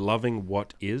 Read Loving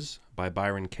What Is by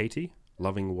Byron Katie.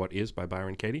 Loving What Is by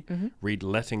Byron Katie. Read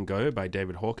Letting Go by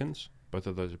David Hawkins. Both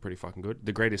of those are pretty fucking good.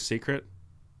 The Greatest Secret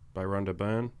by Rhonda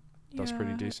Byrne. That's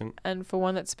pretty decent. And for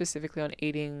one that's specifically on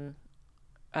eating,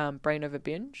 Brain Over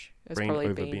Binge has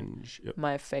probably been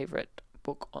my favorite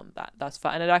book on that thus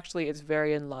far. And it actually is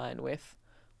very in line with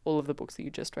all of the books that you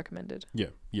just recommended. Yeah,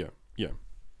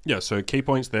 so key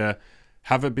points there.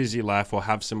 Have a busy life or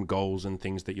have some goals and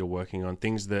things that you're working on,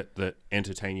 things that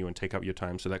entertain you and take up your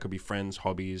time. So that could be friends,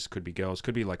 hobbies, could be girls,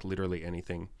 could be like literally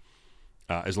anything.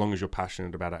 As long as you're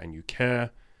passionate about it and you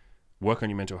care. Work on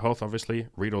your mental health, obviously.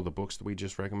 Read all the books that we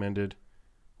just recommended.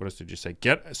 What else did you say?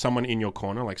 Get someone in your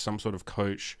corner, like some sort of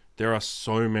coach. There are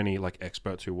so many like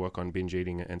experts who work on binge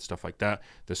eating and stuff like that.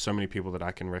 There's so many people that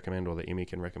I can recommend or that Imi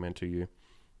can recommend to you.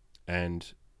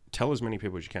 And tell as many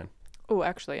people as you can. Oh,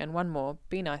 actually, and one more.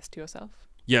 Be nice to yourself.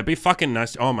 Yeah, be fucking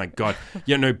nice. Oh my God.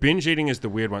 Yeah, no, binge eating is the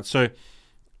weird one. So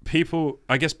people,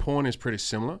 I guess porn is pretty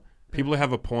similar. People who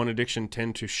have a porn addiction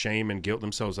tend to shame and guilt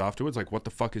themselves afterwards. Like, what the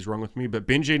fuck is wrong with me? But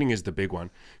binge eating is the big one.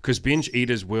 Because binge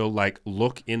eaters will, like,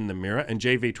 look in the mirror. And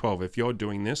JV12, if you're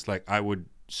doing this, like, I would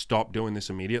stop doing this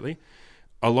immediately.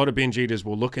 A lot of binge eaters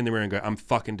will look in the mirror and go, I'm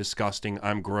fucking disgusting.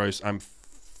 I'm gross. I'm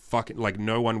fucking, like,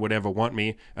 no one would ever want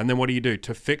me. And then what do?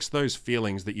 To fix those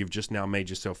feelings that you've just now made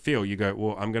yourself feel, you go,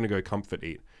 well, I'm going to go comfort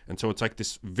eat. And so it's like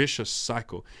this vicious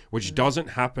cycle, which doesn't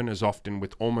happen as often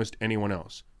with almost anyone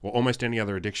else or almost any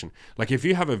other addiction. Like if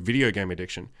you have a video game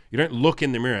addiction, you don't look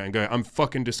in the mirror and go, I'm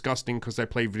fucking disgusting because I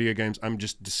play video games. I'm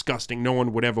just disgusting. No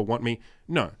one would ever want me.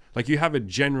 No, like you have a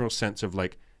general sense of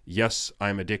like, yes,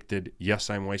 I'm addicted. Yes,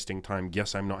 I'm wasting time.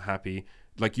 Yes, I'm not happy.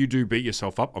 Like you do beat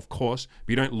yourself up, of course,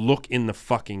 but you don't look in the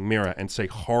fucking mirror and say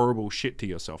horrible shit to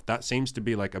yourself. That seems to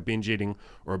be like a binge eating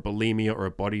or a bulimia or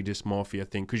a body dysmorphia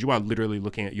thing because you are literally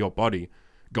looking at your body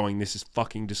going, this is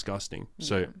fucking disgusting.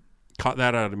 So cut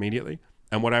that out immediately.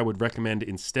 And what I would recommend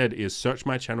instead is search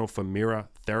my channel for mirror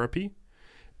therapy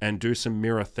and do some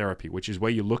mirror therapy, which is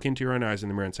where you look into your own eyes in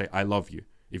the mirror and say, I love you.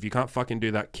 If you can't fucking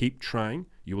do that, keep trying.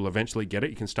 You will eventually get it.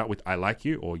 You can start with I like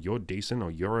you or you're decent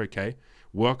or you're okay.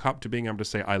 Work up to being able to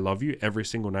say I love you every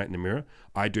single night in the mirror.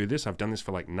 I do this. I've done this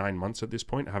for like 9 months at this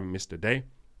point. I haven't missed a day.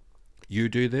 You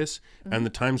do this. And the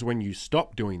times when you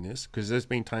stop doing this, because there's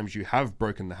been times you have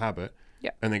broken the habit.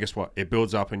 Yeah. And then guess what? It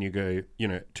builds up and you go,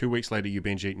 2 weeks later you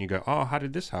binge eat and you go, oh, how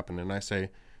did this happen? And I say,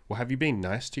 well, have you been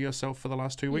nice to yourself for the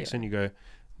last 2 weeks? And you go,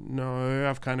 no,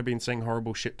 I've kind of been saying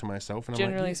horrible shit to myself. And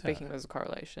generally I'm like, speaking, there's a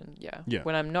correlation. Yeah.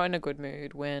 When I'm not in a good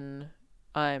mood, when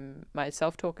my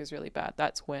self-talk is really bad,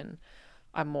 that's when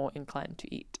I'm more inclined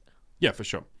to eat. Yeah, for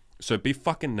sure. So be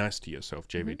fucking nice to yourself,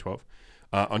 JV12.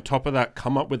 On top of that,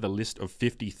 come up with a list of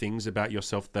 50 things about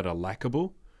yourself that are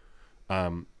likable.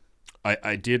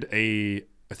 I did I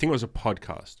think it was a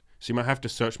podcast. So you might have to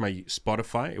search my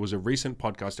Spotify. It was a recent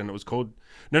podcast and it was called,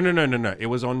 no. It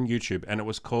was on YouTube and it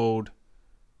was called,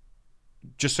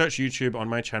 just search YouTube on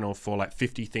my channel for like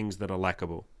 50 things that are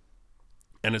likable.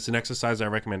 And it's an exercise I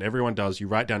recommend everyone does. You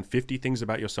write down 50 things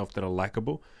about yourself that are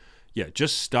likable. Yeah,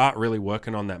 just start really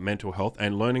working on that mental health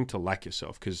and learning to like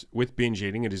yourself. Because with binge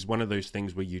eating, it is one of those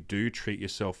things where you do treat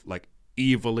yourself like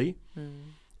evilly.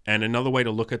 And another way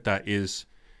to look at that is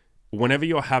whenever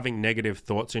you're having negative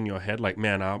thoughts in your head, like,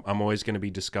 man, I'm always going to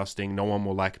be disgusting. No one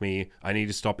will like me. I need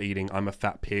to stop eating. I'm a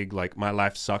fat pig. Like, my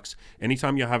life sucks.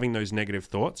 Anytime you're having those negative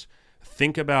thoughts,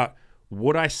 think about,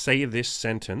 would I say this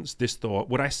sentence, this thought,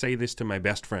 would I say this to my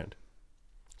best friend?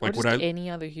 Like, or just any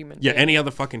other human being. Yeah, any other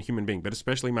fucking human being, but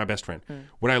especially my best friend.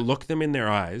 Would I look them in their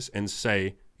eyes and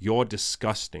say, you're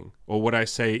disgusting? Or would I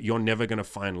say, you're never going to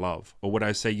find love? Or would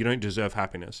I say, you don't deserve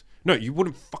happiness? No, you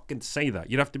wouldn't fucking say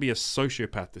that. You'd have to be a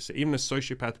sociopath to say. Even a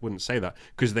sociopath wouldn't say that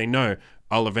because they know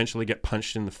I'll eventually get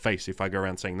punched in the face if I go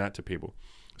around saying that to people.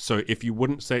 So if you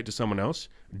wouldn't say it to someone else,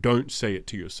 don't say it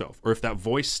to yourself. Or if that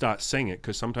voice starts saying it,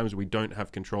 because sometimes we don't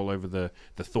have control over the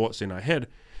thoughts in our head,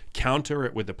 counter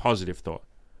it with a positive thought.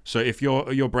 So if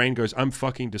your brain goes, I'm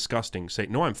fucking disgusting, say,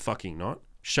 no, I'm fucking not.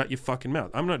 Shut your fucking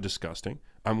mouth. I'm not disgusting.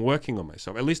 I'm working on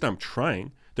myself. At least I'm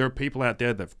trying. There are people out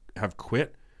there that have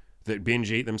quit, that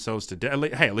binge eat themselves to death.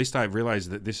 Hey, at least I've realized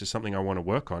that this is something I want to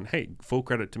work on. Hey, full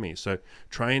credit to me. So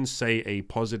try and say a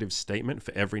positive statement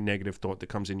for every negative thought that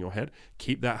comes in your head.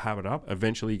 Keep that habit up.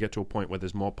 Eventually you get to a point where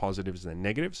there's more positives than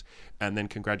negatives. And then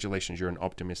congratulations, you're an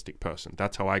optimistic person.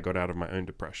 That's how I got out of my own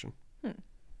depression.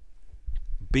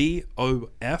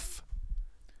 BOF,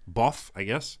 Boff, I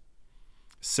guess,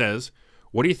 says,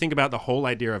 what do you think about the whole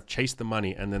idea of chase the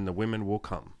money and then the women will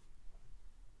come?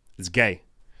 It's gay.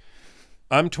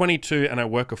 I'm 22 and I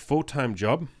work a full-time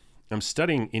job. I'm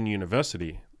studying in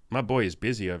university. My boy is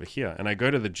busy over here and I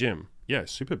go to the gym. Yeah,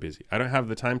 super busy. I don't have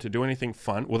the time to do anything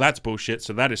fun. Well, that's bullshit.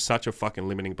 So that is such a fucking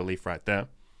limiting belief right there.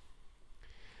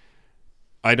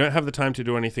 I don't have the time to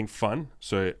do anything fun.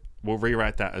 So we'll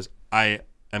rewrite that as I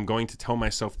am going to tell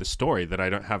myself the story that I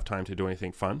don't have time to do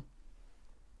anything fun.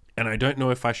 And I don't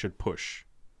know if I should push.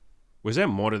 Was there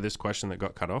more to this question that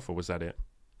got cut off, or was that it?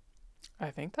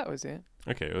 I think that was it.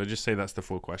 Okay, we'll just say that's the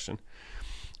full question.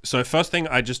 So first thing,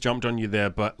 I just jumped on you there,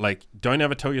 but like, don't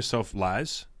ever tell yourself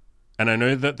lies. And I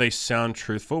know that they sound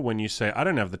truthful when you say, I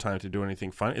don't have the time to do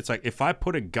anything fun. It's like, if I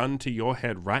put a gun to your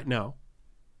head right now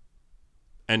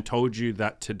and told you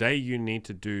that today you need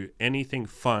to do anything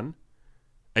fun,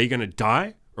 are you going to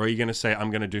die, or are you going to say, I'm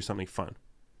going to do something fun?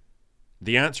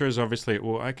 The answer is obviously,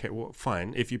 well, okay, well,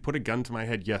 fine. If you put a gun to my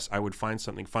head, yes, I would find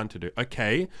something fun to do.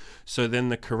 Okay, so then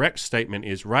the correct statement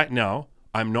is, right now,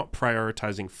 I'm not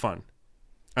prioritizing fun.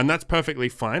 And that's perfectly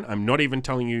fine. I'm not even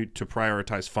telling you to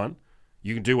prioritize fun.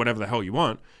 You can do whatever the hell you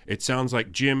want. It sounds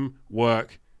like gym,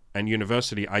 work, and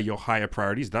university are your higher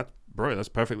priorities. Bro, that's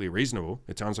perfectly reasonable.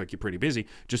 It sounds like you're pretty busy.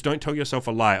 Just don't tell yourself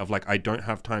a lie of like, I don't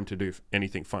have time to do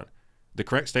anything fun. The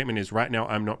correct statement is, right now,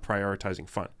 I'm not prioritizing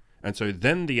fun. And so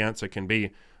then the answer can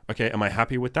be, okay, am I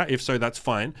happy with that? If so, that's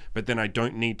fine. But then I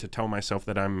don't need to tell myself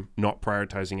that I'm not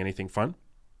prioritizing anything fun.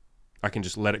 I can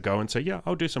just let it go and say, yeah,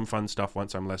 I'll do some fun stuff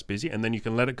once I'm less busy. And then you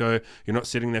can let it go. You're not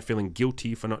sitting there feeling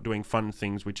guilty for not doing fun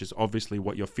things, which is obviously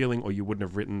what you're feeling, or you wouldn't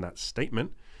have written that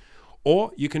statement.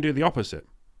 Or you can do the opposite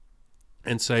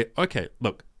and say, okay,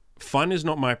 look, fun is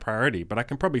not my priority, but I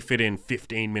can probably fit in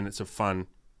 15 minutes of fun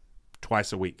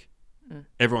twice a week.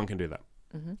 Everyone can do that.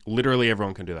 Mm-hmm. Literally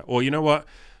everyone can do that. Or you know what?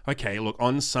 Okay, look,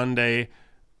 on Sunday,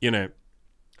 you know,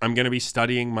 I'm going to be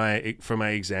studying for my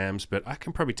exams, but I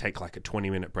can probably take like a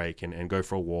 20-minute break and go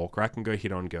for a walk, or I can go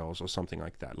hit on girls or something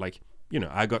like that. Like, you know,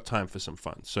 I got time for some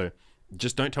fun. So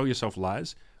just don't tell yourself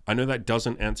lies. I know that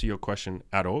doesn't answer your question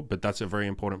at all, but that's a very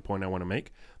important point I want to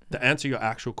make. To answer your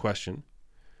actual question,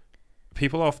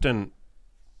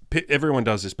 everyone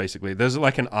does this basically. There's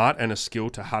like an art and a skill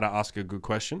to how to ask a good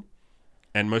question.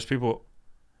 And most people,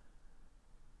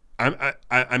 I'm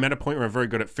at a point where I'm very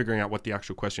good at figuring out what the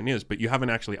actual question is, but you haven't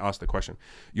actually asked the question.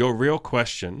 Your real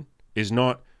question is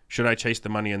not, should I chase the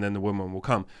money and then the woman will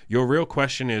come? Your real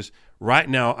question is, right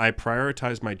now I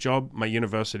prioritize my job, my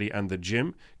university, and the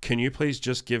gym. Can you please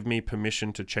just give me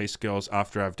permission to chase girls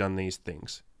after I've done these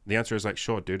things? The answer is like,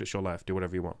 sure, dude, it's your life. Do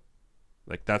whatever you want.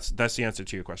 Like that's the answer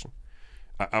to your question.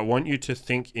 I want you to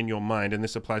think in your mind, and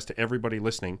this applies to everybody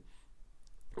listening,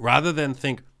 rather than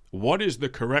think, what is the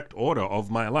correct order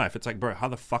of my life? It's like, bro, how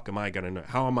the fuck am I going to know?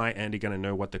 How am I, Andy, going to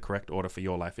know what the correct order for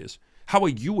your life is? How are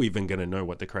you even going to know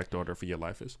what the correct order for your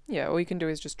life is? Yeah, all you can do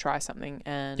is just try something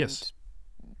and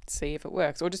see if it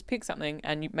works. Or just pick something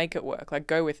and you make it work. Like,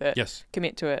 go with it,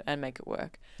 commit to it, and make it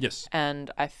work. Yes.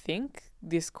 And I think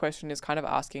this question is kind of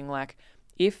asking, like,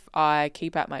 if I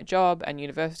keep at my job and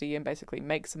university and basically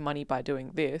make some money by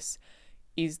doing this,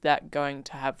 is that going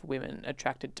to have women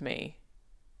attracted to me?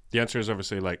 The answer is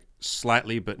obviously like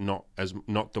slightly, but not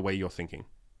the way you're thinking.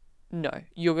 No,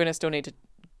 you're going to still need to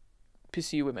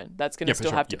pursue women. That's going to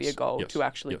still have to be a goal to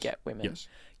actually get women. Yes.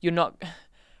 You're not.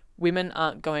 Women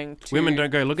aren't going to. Women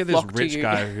don't go, look at this rich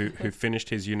guy who finished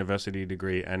his university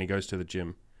degree and he goes to the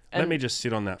gym. Let me just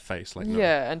sit on that face. Like, no.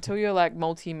 Yeah, until you're like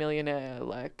multi-millionaire,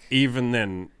 like. Even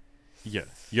then, yeah,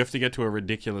 you have to get to a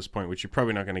ridiculous point, which you're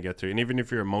probably not going to get to. And even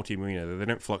if you're a multi-millionaire, they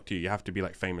don't flock to you. You have to be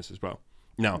like famous as well.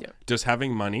 Now, does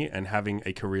having money and having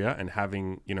a career and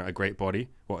having, you know, a great body,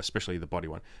 well, especially the body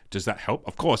one, does that help?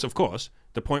 Of course.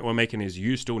 The point we're making is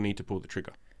you still need to pull the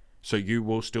trigger. So you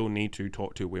will still need to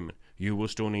talk to women. You will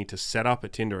still need to set up a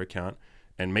Tinder account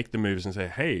and make the moves and say,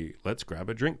 hey, let's grab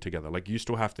a drink together. Like, you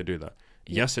still have to do that.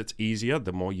 Yeah. Yes, it's easier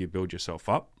the more you build yourself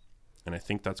up. And I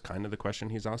think that's kind of the question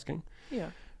he's asking.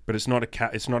 Yeah. But it's not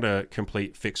a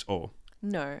complete fix all.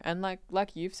 No. And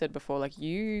like you've said before, like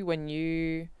when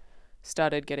you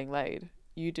started getting laid,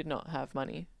 you did not have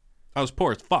money. I was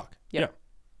poor as fuck. Yep.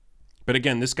 But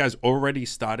again, this guy's already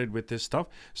started with this stuff.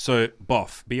 So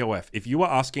BOF, if you were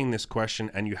asking this question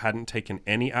and you hadn't taken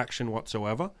any action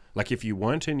whatsoever, like if you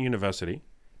weren't in university,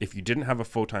 if you didn't have a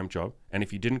full-time job, and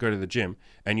if you didn't go to the gym,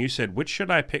 and you said, which should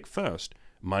I pick first,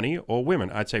 money or women?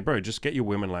 I'd say, bro, just get your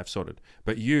women life sorted.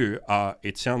 But you are,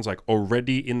 it sounds like,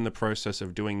 already in the process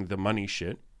of doing the money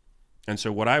shit. And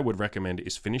so what I would recommend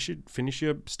is finish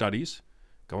your studies,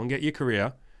 go and get your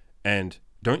career, and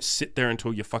don't sit there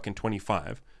until you're fucking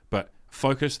 25, but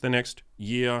focus the next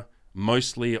year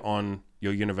mostly on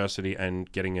your university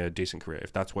and getting a decent career,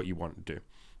 if that's what you want to do.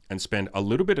 And spend a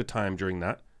little bit of time during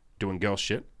that doing girl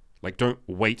shit. Like, don't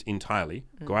wait entirely.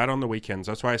 Go out on the weekends.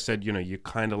 That's why I said, you know, you're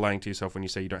kind of lying to yourself when you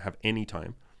say you don't have any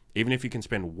time. Even if you can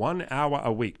spend 1 hour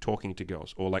a week talking to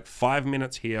girls, or like 5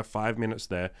 minutes here, 5 minutes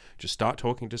there, just start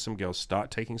talking to some girls, start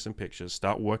taking some pictures,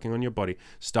 start working on your body,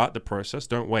 start the process.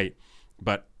 Don't wait.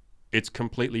 But it's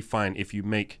completely fine if you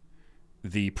make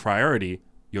the priority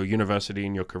your university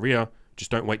and your career. Just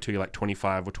don't wait till you're like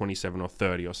 25 or 27 or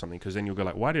 30 or something, because then you'll go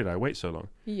like, why did I wait so long?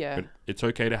 Yeah. But it's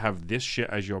okay to have this shit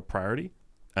as your priority.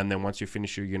 And then once you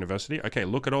finish your university, okay,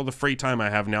 look at all the free time I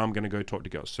have now. I'm going to go talk to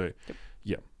girls. So,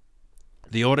 yeah.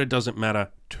 The order doesn't matter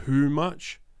too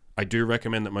much. I do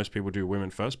recommend that most people do women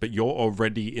first, but you're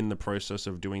already in the process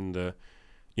of doing the,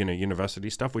 you know, university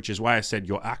stuff, which is why I said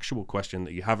your actual question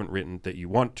that you haven't written that you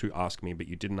want to ask me, but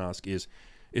you didn't ask is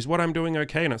what I'm doing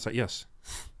okay? And it's like, yes,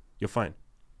 you're fine.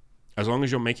 As long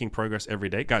as you're making progress every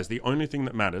day. Guys, the only thing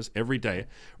that matters every day,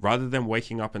 rather than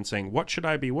waking up and saying, what should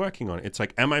I be working on? It's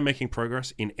like, am I making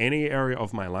progress in any area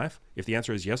of my life? If the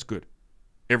answer is yes, good.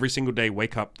 Every single day,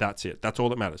 wake up, that's it. That's all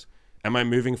that matters. Am I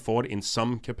moving forward in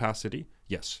some capacity?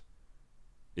 Yes.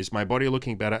 Is my body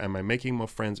looking better? Am I making more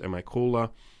friends? Am I cooler?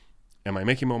 Am I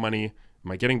making more money?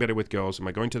 Am I getting better with girls? Am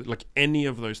I going to, like, any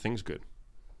of those things? Good.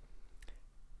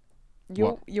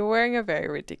 You're wearing a very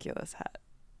ridiculous hat.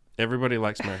 Everybody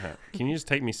likes my hat. Can you just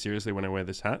take me seriously when I wear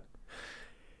this hat?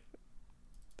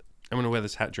 I'm going to wear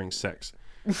this hat during sex.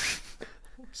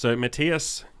 So,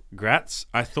 Matthias Gratz.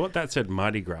 I thought that said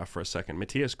Mardi Gras for a second.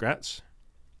 Matthias Gratz.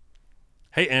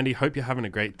 Hey, Andy. Hope you're having a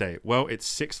great day. Well, it's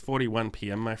 6:41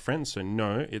 p.m., my friend. So,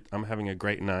 no, I'm having a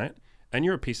great night. And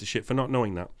you're a piece of shit for not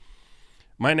knowing that.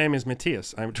 My name is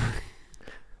Matthias.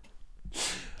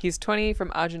 He's 20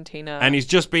 from Argentina. And he's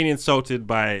just been insulted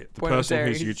by the Buenos person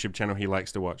Aires. whose YouTube channel he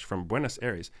likes to watch from Buenos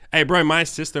Aires. Hey, bro, my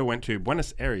sister went to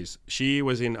Buenos Aires. She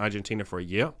was in Argentina for a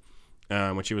year.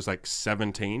 When she was like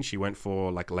 17, she went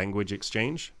for like language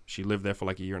exchange. She lived there for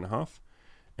like a year and a half.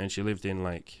 And she lived in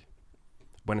like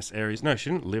Buenos Aires. No,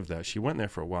 she didn't live there. She went there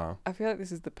for a while. I feel like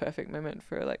this is the perfect moment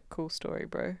for a like cool story,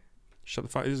 bro. Shut the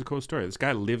fuck. This is a cool story. This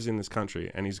guy lives in this country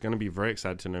and he's going to be very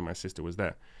excited to know my sister was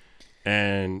there.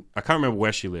 And I can't remember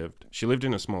where she lived. She lived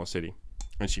in a small city.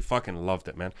 And she fucking loved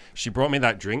it, man. She brought me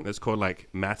that drink that's called like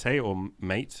mate or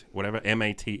mate, whatever,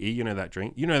 M-A-T-E. You know that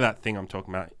drink? You know that thing I'm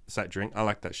talking about? It's that drink. I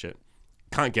like that shit.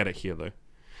 Can't get it here, though.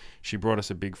 She brought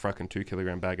us a big fucking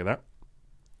 2-kilogram bag of that.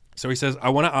 So he says, I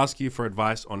want to ask you for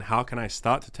advice on how can I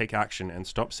start to take action and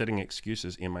stop setting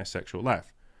excuses in my sexual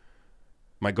life.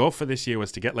 My goal for this year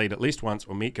was to get laid at least once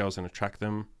or meet girls and attract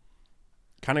them.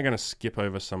 Kind of going to skip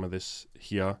over some of this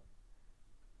here,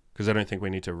 because I don't think we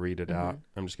need to read it out.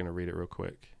 I'm just going to read it real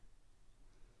quick.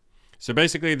 So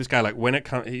basically, this guy, like, when it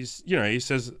comes, he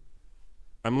says,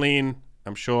 I'm lean,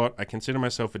 I'm short, I consider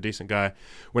myself a decent guy.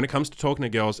 When it comes to talking to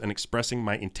girls and expressing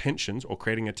my intentions or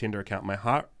creating a Tinder account, my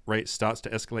heart rate starts to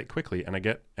escalate quickly and I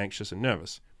get anxious and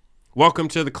nervous. Welcome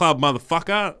to the club,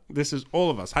 motherfucker. This is all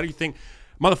of us. How do you think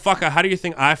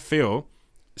I feel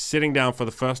sitting down for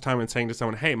the first time and saying to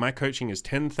someone, hey, my coaching is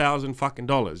 $10,000 fucking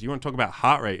dollars. You want to talk about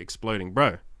heart rate exploding,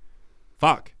 bro?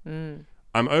 Fuck. I'm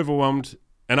overwhelmed.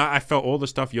 And I felt all the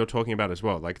stuff you're talking about as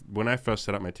well. Like when I first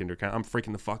set up my Tinder account, I'm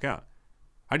freaking the fuck out.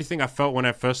 How do you think I felt when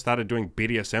I first started doing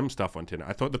BDSM stuff on Tinder?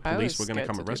 I thought the police were going to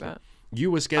come arrest me.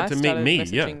 You were scared to meet me,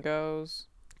 yeah. Girls.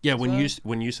 Yeah,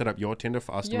 when you set up your Tinder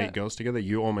for us to meet girls together,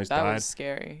 you almost died. That was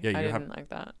scary. Yeah, I didn't like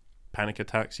that. Panic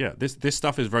attacks. Yeah, this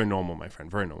stuff is very normal, my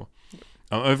friend. Very normal.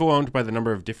 I'm overwhelmed by the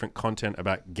number of different content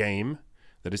about game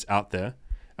that is out there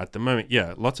at the moment.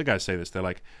 Yeah, lots of guys say this. They're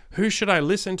like, who should I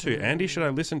listen to? Andy, should I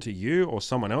listen to you or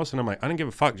someone else? And I'm like, I don't give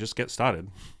a fuck. Just get started.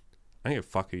 I don't give a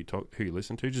fuck who you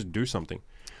listen to. Just do something.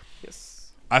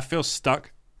 Yes. I feel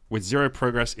stuck with zero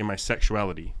progress in my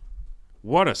sexuality.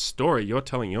 What a story you're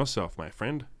telling yourself, my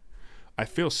friend. I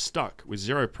feel stuck with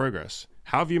zero progress.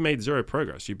 How have you made zero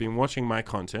progress? You've been watching my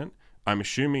content. I'm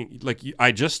assuming, like,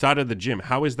 I just started the gym.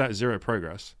 How is that zero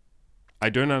progress? I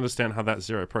don't understand how that's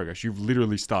zero progress. You've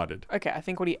literally started. Okay, I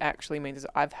think what he actually means is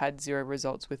I've had zero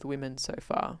results with women so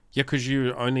far. Yeah, because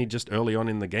you're only just early on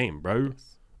in the game, bro.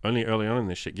 Yes. only early on in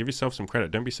this shit. Give yourself some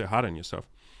credit. Don't be so hard on yourself.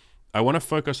 I want to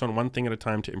focus on one thing at a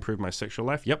time to improve my sexual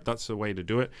life. Yep, that's the way to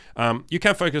do it. You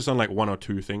can focus on like one or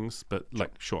two things, but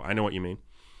like, sure, I know what you mean.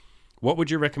 What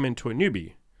would you recommend to a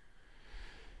newbie?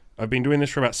 I've been doing this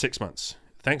for about 6 months.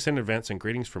 Thanks in advance and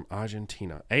greetings from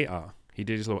Argentina. AR. He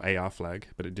did his little AR flag,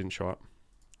 but it didn't show up.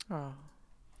 Oh.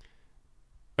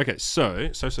 Okay,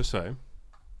 so.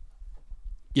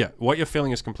 Yeah, what you're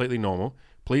feeling is completely normal.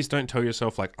 Please don't tell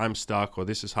yourself like I'm stuck or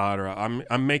this is hard or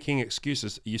I'm making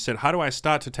excuses. You said, how do I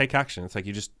start to take action? It's like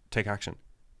you just take action.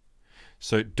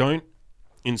 So don't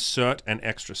insert an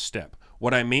extra step.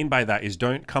 What I mean by that is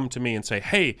don't come to me and say,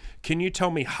 hey, can you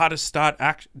tell me how to start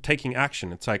taking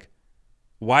action? It's like,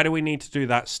 why do we need to do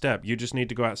that step? You just need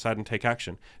to go outside and take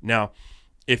action. Now,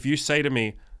 if you say to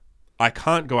me, I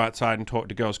can't go outside and talk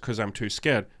to girls because I'm too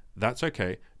scared, that's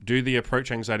okay. Do the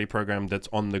approach anxiety program that's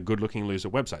on the Good Looking Loser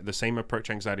website, the same approach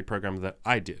anxiety program that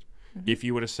I did. Mm-hmm. If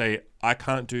you were to say, I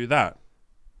can't do that,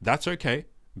 that's okay.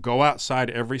 Go outside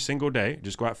every single day.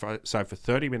 Just go outside for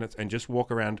 30 minutes and just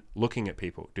walk around looking at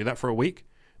people. Do that for a week.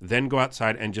 Then go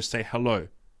outside and just say hello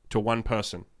to one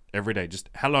person every day. Just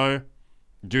hello.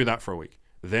 Do that for a week.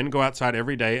 Then go outside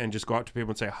every day and just go up to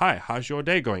people and say, hi, how's your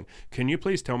day going? Can you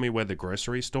please tell me where the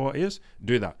grocery store is?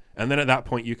 Do that. And then at that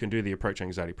point, you can do the approach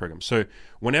anxiety program. So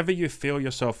whenever you feel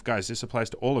yourself, guys, this applies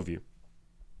to all of you.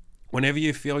 Whenever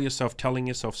you feel yourself telling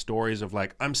yourself stories of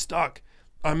like, I'm stuck,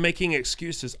 I'm making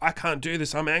excuses, I can't do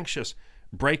this, I'm anxious,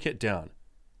 break it down.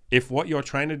 If what you're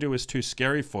trying to do is too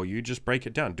scary for you, just break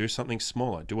it down. Do something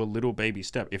smaller. Do a little baby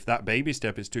step. If that baby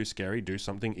step is too scary, do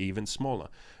something even smaller.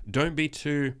 Don't be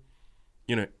too,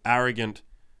 arrogant,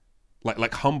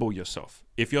 like humble yourself.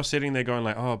 If you're sitting there going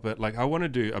like, oh, but like I want to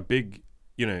do a big,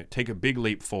 take a big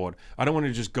leap forward. I don't want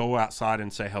to just go outside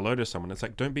and say hello to someone. It's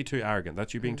like, don't be too arrogant.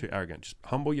 That's you being too arrogant. Just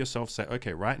humble yourself. Say,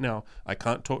 okay, right now I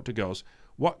can't talk to girls.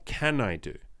 What can I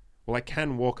do? Well, I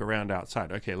can walk around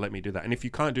outside. Okay, let me do that. And if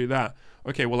you can't do that,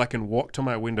 okay, well, I can walk to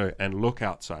my window and look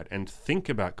outside and think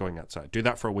about going outside. Do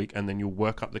that for a week, and then you'll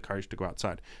work up the courage to go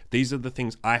outside. These are the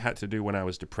things I had to do when I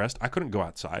was depressed. I couldn't go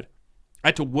outside. I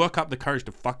had to work up the courage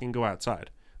to fucking go outside,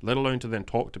 let alone to then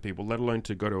talk to people, let alone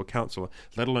to go to a counselor,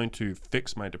 let alone to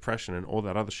fix my depression and all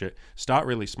that other shit. Start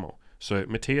really small. So,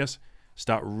 Matthias,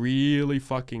 start really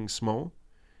fucking small.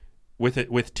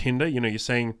 With Tinder, you're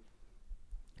saying,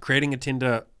 creating a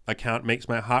Tinder account makes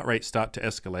my heart rate start to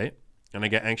escalate and I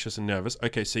get anxious and nervous.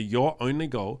 Okay, so your only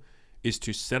goal is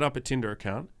to set up a Tinder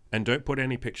account and don't put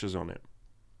any pictures on it.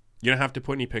 You don't have to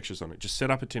put any pictures on it. Just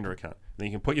set up a Tinder account. Then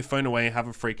you can put your phone away, have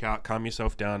a freak out, calm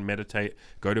yourself down, meditate,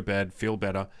 go to bed, feel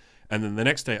better. And then the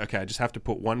next day, okay, I just have to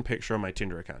put one picture on my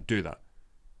Tinder account. Do that.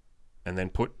 And then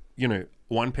put,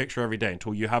 one picture every day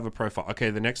until you have a profile. Okay,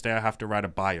 the next day I have to write a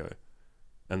bio.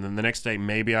 And then the next day,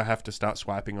 maybe I have to start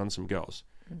swiping on some girls.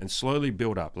 And slowly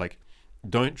build up. Like,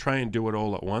 don't try and do it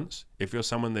all at once. If you're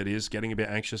someone that is getting a bit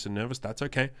anxious and nervous, that's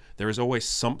okay. There is always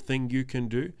something you can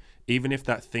do. Even if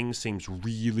that thing seems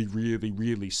really, really,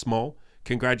 really small,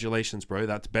 congratulations, bro.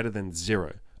 That's better than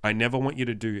zero. I never want you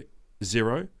to do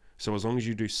zero. So as long as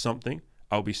you do something,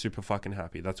 I'll be super fucking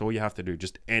happy. That's all you have to do.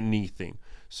 Just anything.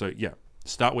 So yeah,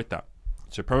 start with that.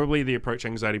 So probably the approach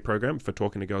anxiety program for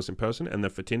talking to girls in person. And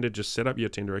then for Tinder, just set up your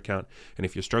Tinder account. And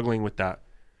if you're struggling with that,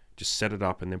 just set it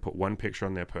up and then put one picture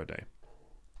on there per day.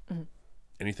 Mm-hmm.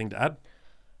 Anything to add?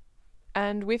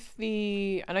 And with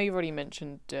I know you've already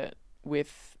mentioned it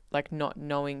with like not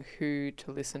knowing who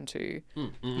to listen to.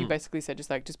 You basically said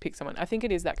just pick someone. I think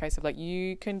it is that case of like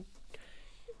you can,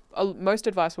 most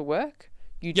advice will work.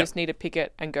 You just need to pick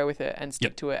it and go with it and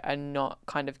stick to it and not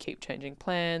kind of keep changing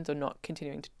plans or not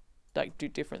continuing to like do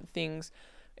different things.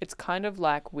 It's kind of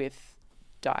like with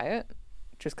diet.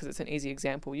 Just because it's an easy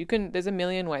example. There's a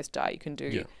million ways to diet you can do.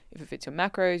 Yeah. If it fits your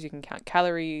macros, you can count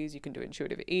calories, you can do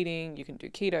intuitive eating, you can do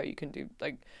keto, you can do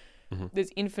there's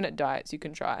infinite diets you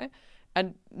can try.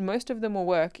 And most of them will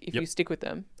work if you stick with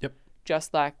them. Yep.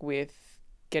 Just like with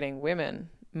getting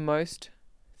women, most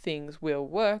things will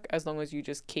work as long as you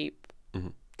just keep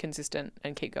consistent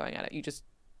and keep going at it. You just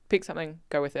pick something,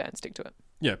 go with it and stick to it.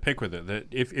 Yeah, pick with it.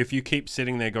 If you keep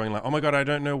sitting there going like, oh my God, I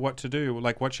don't know what to do.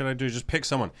 Like, what should I do? Just pick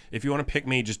someone. If you want to pick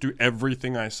me, just do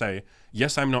everything I say.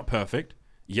 Yes, I'm not perfect.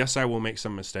 Yes, I will make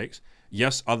some mistakes.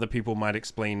 Yes, other people might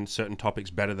explain certain topics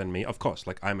better than me. Of course,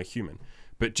 like I'm a human.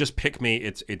 But just pick me.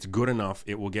 It's good enough.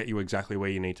 It will get you exactly where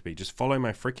you need to be. Just follow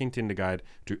my freaking Tinder guide.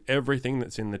 Do everything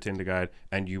that's in the Tinder guide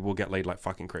and you will get laid like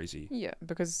fucking crazy. Yeah,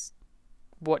 because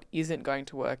what isn't going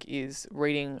to work is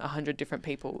reading 100 different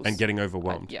people's and getting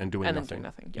overwhelmed and doing and nothing.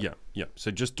 Then doing nothing. Yep. Yeah.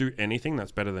 So just do anything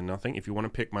that's better than nothing. If you want to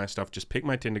pick my stuff, just pick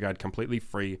my Tinder guide, completely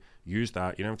free. Use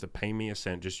that. You don't have to pay me a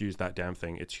cent. Just use that damn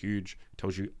thing. It's huge. It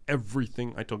tells you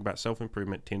everything. I talk about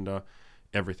self-improvement, Tinder,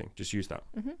 everything. Just use that.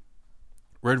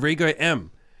 Rodrigo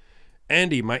M.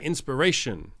 Andy, my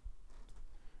inspiration.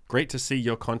 Great to see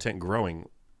your content growing.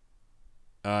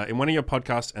 In one of your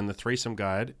podcasts and the threesome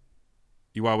guide,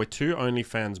 you are with 2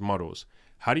 OnlyFans models.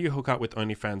 How do you hook up with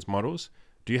OnlyFans models?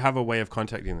 Do you have a way of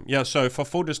contacting them? Yeah, so for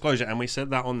full disclosure, and we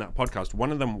said that on that podcast,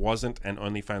 one of them wasn't an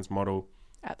OnlyFans model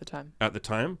At the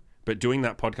time. But doing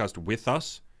that podcast with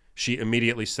us, she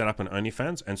immediately set up an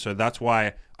OnlyFans. And so that's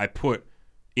why I put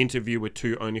interview with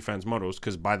 2 OnlyFans models,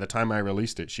 because by the time I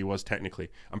released it, she was technically,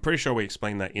 I'm pretty sure we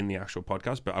explained that in the actual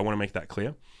podcast, but I want to make that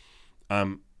clear.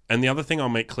 And the other thing I'll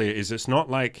make clear is it's not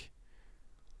like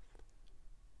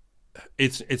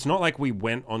we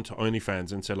went onto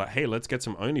OnlyFans and said like, hey, let's get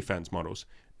some OnlyFans models.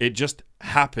 It just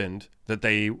happened that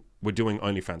they were doing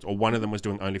OnlyFans, or one of them was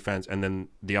doing OnlyFans, and then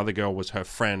the other girl was her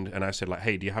friend, and I said like,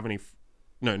 hey, do you have any...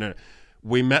 No.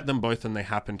 We met them both and they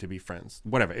happened to be friends.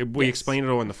 Whatever. We explained it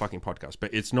all in the fucking podcast,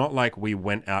 but it's not like we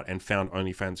went out and found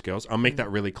OnlyFans girls. I'll make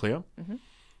that really clear.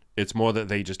 It's more that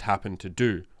they just happened to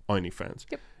do OnlyFans.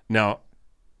 Yep. Now,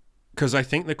 because I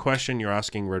think the question you're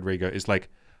asking, Rodrigo, is like,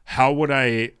 how would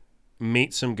I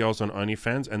meet some girls on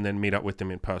OnlyFans and then meet up with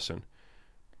them in person?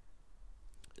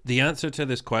 The answer to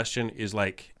this question is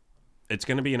like, it's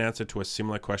going to be an answer to a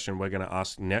similar question we're going to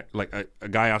ask like a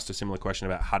guy asked a similar question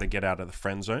about how to get out of the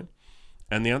friend zone.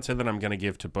 And the answer that I'm going to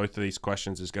give to both of these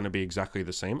questions is going to be exactly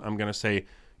the same. I'm going to say,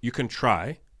 you can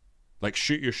try, like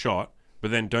shoot your shot,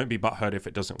 but then don't be butthurt if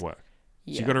it doesn't work.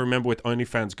 Yeah. So you got to remember with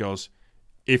OnlyFans girls,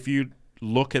 if you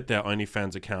look at their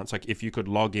OnlyFans accounts, like if you could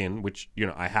log in, which, you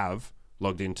know, I have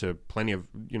logged into plenty of,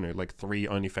 you know, like 3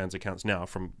 OnlyFans accounts now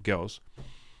from girls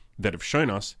that have shown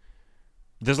us,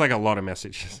 there's like a lot of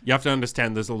messages. You have to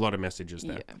understand there's a lot of messages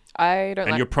there. Yeah. I don't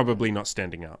And you're probably not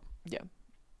standing out. Yeah.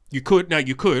 You could,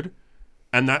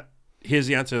 and that, here's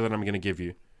the answer that I'm going to give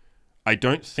you. I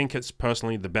don't think it's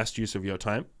personally the best use of your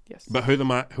time. Yes. But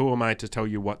who am I to tell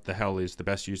you what the hell is the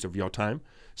best use of your time?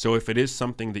 So if it is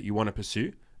something that you want to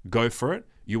pursue, go for it.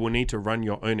 You will need to run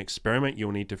your own experiment. You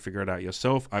will need to figure it out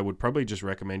yourself. I would probably just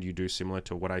recommend you do similar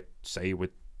to what I say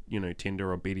with, you know,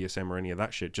 Tinder or BDSM or any of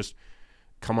that shit. Just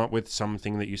come up with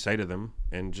something that you say to them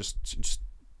and just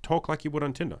talk like you would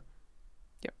on Tinder.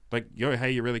 Yep. Like, yo,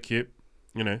 hey, you're really cute.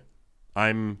 You know,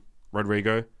 I'm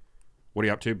Rodrigo. What are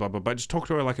you up to? Blah, blah, blah. Just talk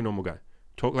to her like a normal guy.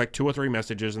 Talk like 2 or 3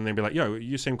 messages and then be like, yo,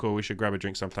 you seem cool. We should grab a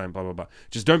drink sometime, blah, blah, blah.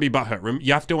 Just don't be butthurt.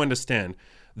 You have to understand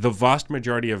the vast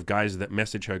majority of guys that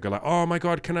message her go like, oh my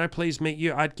God, can I please meet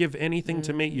you? I'd give anything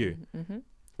to meet you.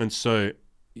 And so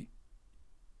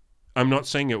I'm not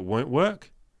saying it won't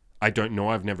work. I don't know.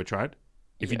 I've never tried.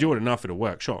 If you do it enough, it'll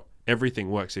work. Sure. Everything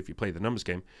works if you play the numbers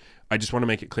game. I just want to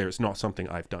make it clear it's not something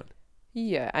I've done.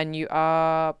 Yeah, and you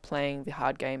are playing the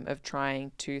hard game of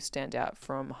trying to stand out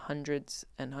from hundreds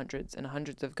and hundreds and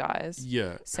hundreds of guys.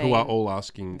 Yeah, who are all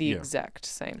asking the exact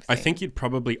same thing. I think you'd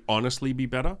probably honestly be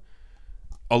better.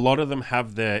 A lot of them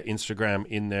have their Instagram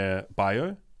in their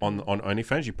bio on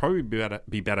OnlyFans. You'd probably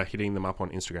be better hitting them up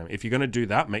on Instagram. If you're going to do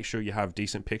that, make sure you have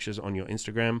decent pictures on your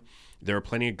Instagram. There are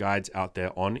plenty of guides out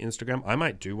there on Instagram. I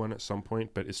might do one at some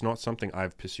point, but it's not something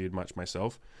I've pursued much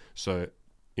myself. So,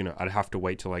 you know, I'd have to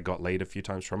wait till I got laid a few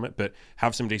times from it, but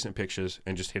have some decent pictures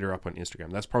and just hit her up on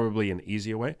Instagram. That's probably an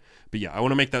easier way. But yeah, I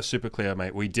want to make that super clear,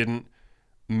 mate. We didn't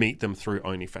meet them through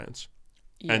OnlyFans.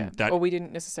 Yeah, and that, or we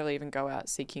didn't necessarily even go out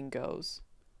seeking girls.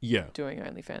 Yeah. Doing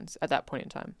OnlyFans at that point in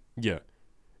time. Yeah.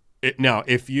 Now,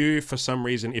 if you, for some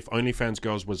reason, if OnlyFans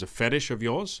girls was a fetish of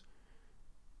yours,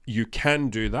 you can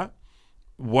do that.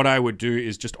 What I would do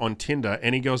is just on Tinder,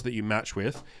 any girls that you match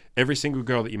with, every single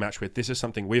girl that you match with, this is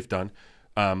something we've done.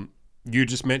 You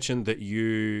just mentioned that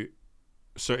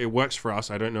so it works for us.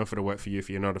 I don't know if it'll work for you if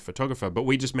you're not a photographer, but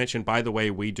we just mentioned, by the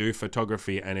way, we do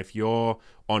photography. And if you're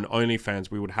on OnlyFans,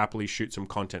 we would happily shoot some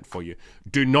content for you.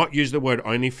 Do not use the word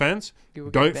OnlyFans.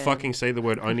 Don't fucking say the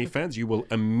word OnlyFans. You will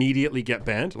immediately get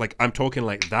banned. Like, I'm talking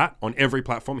like that on every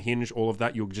platform, Hinge, all of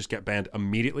that. You'll just get banned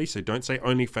immediately. So don't say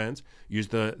OnlyFans. Use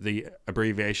the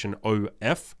abbreviation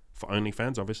OF for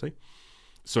OnlyFans, obviously.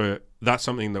 So that's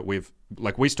something that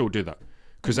we still do that.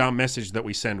 Because our message that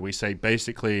we send, we say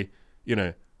basically, you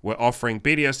know, we're offering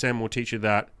BDSM, we'll teach you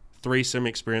that, threesome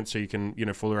experience so you can, you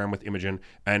know, fool around with Imogen.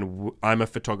 And I'm a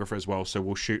photographer as well, so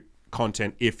we'll shoot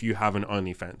content if you have an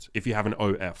OnlyFans, if you have an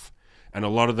OF. And a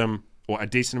lot of them, or a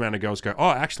decent amount of girls go,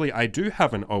 oh, actually, I do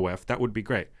have an OF. That would be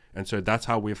great. And so that's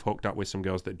how we've hooked up with some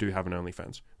girls that do have an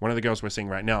OnlyFans. One of the girls we're seeing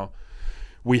right now,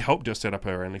 We helped her set up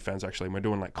her OnlyFans actually, and we're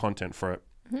doing like content for it.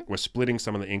 We're splitting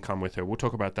some of the income with her. We'll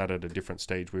talk about that at a different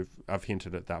stage. I've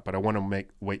hinted at that, but I want to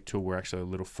wait till we're actually a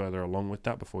little further along with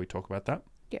that before we talk about that.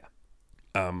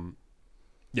 Yeah.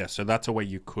 Yeah, so that's a way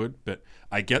you could, but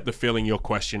I get the feeling your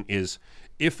question is,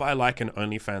 if I like an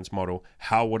OnlyFans model,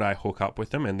 how would I hook up with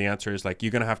them? And the answer is like,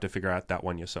 you're going to have to figure out that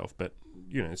one yourself, but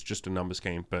you know, it's just a numbers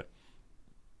game, but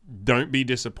don't be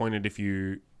disappointed if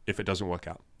it doesn't work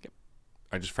out. Yep.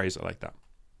 I just phrase it like that.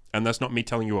 And that's not me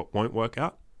telling you it won't work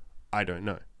out. I don't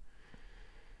know.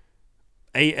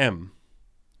 AM,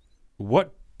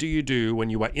 what do you do when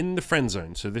you are in the friend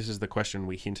zone? So this is the question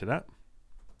we hinted at.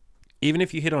 Even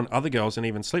if you hit on other girls and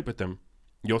even sleep with them,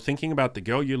 you're thinking about the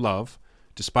girl you love,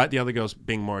 despite the other girls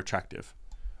being more attractive.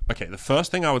 Okay, the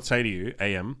first thing I would say to you,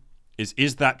 AM,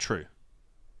 is that true?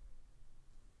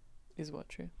 Is what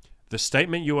true? The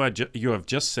statement you have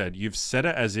just said, you've said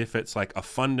it as if it's like a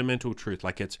fundamental truth,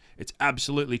 like it's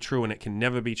absolutely true and it can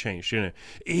never be changed. You know,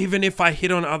 even if I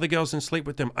hit on other girls and sleep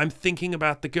with them, I'm thinking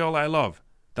about the girl I love.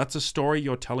 That's a story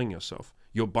you're telling yourself.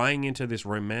 You're buying into this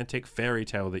romantic fairy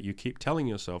tale that you keep telling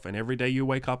yourself, and every day you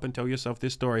wake up and tell yourself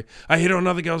this story. I hit on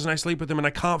other girls and I sleep with them and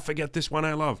I can't forget this one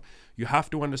I love. You have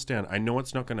to understand, I know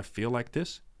it's not going to feel like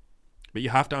this, but you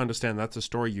have to understand that's a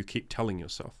story you keep telling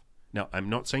yourself. Now, I'm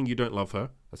not saying you don't love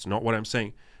her. That's not what I'm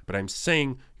saying. But I'm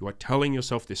saying you are telling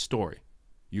yourself this story.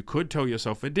 You could tell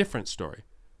yourself a different story.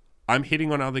 I'm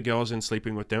hitting on other girls and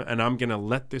sleeping with them, and I'm going to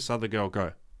let this other girl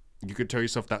go. You could tell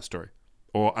yourself that story.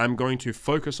 Or I'm going to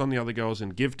focus on the other girls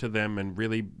and give to them and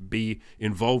really be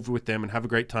involved with them and have a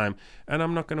great time. And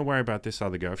I'm not going to worry about this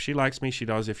other girl. If she likes me, she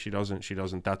does. If she doesn't, she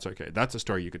doesn't. That's okay. That's a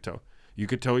story you could tell. You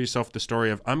could tell yourself the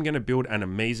story of, I'm going to build an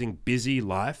amazing, busy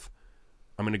life.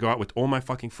 I'm going to go out with all my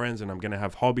fucking friends and I'm going to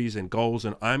have hobbies and goals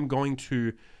and I'm going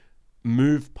to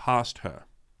move past her.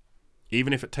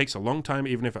 Even if it takes a long time,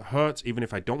 even if it hurts, even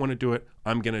if I don't want to do it,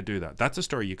 I'm going to do that. That's a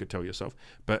story you could tell yourself.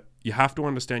 But you have to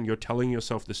understand you're telling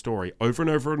yourself the story over and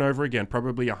over and over again,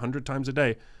 probably 100 times a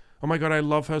day. Oh my God, I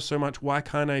love her so much. Why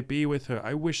can't I be with her?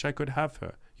 I wish I could have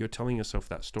her. You're telling yourself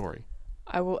that story.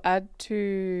 I will add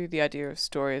to the idea of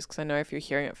stories because I know if you're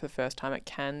hearing it for the first time, it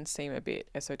can seem a bit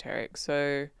esoteric.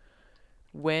 So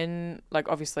when, like,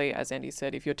 obviously, as Andy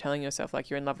said, if you're telling yourself like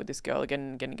you're in love with this girl again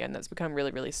and again and again, that's become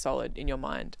really, really solid in your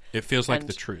mind. It feels like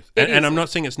the truth. And I'm not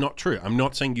saying it's not true. I'm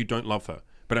not saying you don't love her,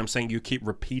 but I'm saying you keep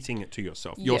repeating it to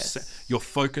yourself. You're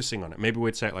focusing on it. Maybe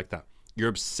we'd say it like that. You're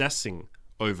obsessing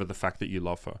over the fact that you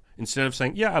love her instead of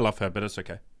saying, yeah, I love her, but it's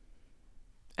okay.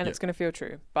 And it's going to feel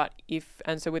true.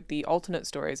 And so with the alternate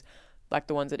stories, like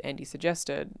the ones that Andy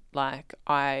suggested, like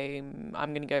I'm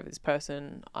going to go with this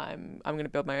person, I'm going to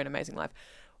build my own amazing life.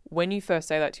 When you first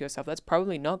say that to yourself, that's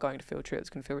probably not going to feel true. It's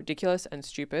going to feel ridiculous and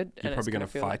stupid. You're probably going to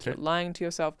feel fight like it. You're lying to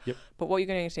yourself. Yep. But what you're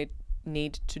going to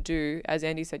need to do, as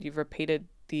Andy said, you've repeated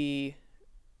the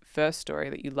first story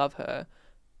that you love her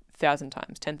 1,000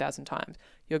 times, 10,000 times.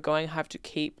 You're going to have to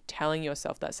keep telling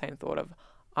yourself that same thought of,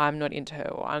 I'm not into her,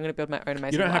 or I'm going to build my own amazing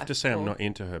life. You don't have to say I'm not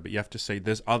into her, but you have to say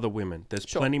there's other women. There's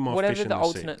plenty more Whatever fish in the the sea.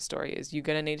 alternate story is, you're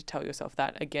going to need to tell yourself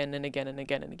that again and again and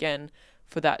again and again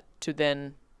for that to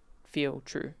then feel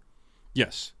true.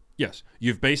 Yes.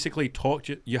 You've basically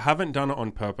talked. You haven't done it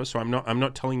on purpose, so I'm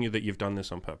not telling you that you've done this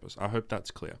on purpose. I hope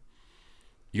that's clear.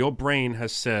 Your brain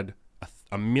has said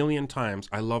a million times,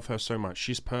 I love her so much.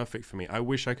 She's perfect for me. I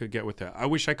wish I could get with her. I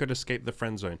wish I could escape the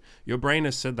friend zone. Your brain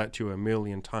has said that to you a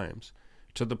million times,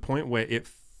 to the point where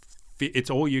it's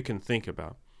all you can think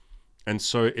about. And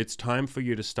so it's time for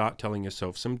you to start telling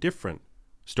yourself some different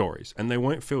stories. And they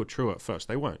won't feel true at first.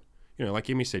 They won't. You know, like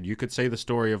Amy said, you could say the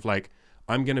story of like,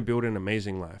 I'm going to build an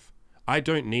amazing life. I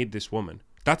don't need this woman.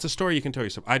 That's a story you can tell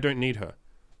yourself. I don't need her.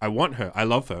 I want her. I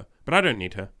love her. But I don't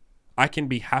need her. I can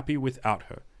be happy without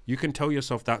her. You can tell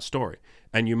yourself that story.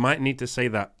 And you might need to say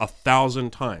that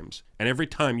 1,000 times. And every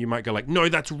time you might go like, no,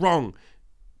 that's wrong.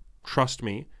 Trust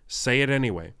me. Say it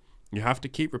anyway. You have to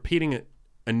keep repeating it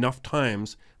enough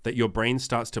times that your brain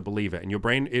starts to believe it. And your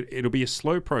brain, it'll be a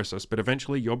slow process, but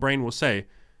eventually your brain will say,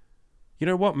 you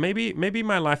know what, maybe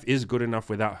my life is good enough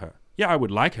without her. Yeah, I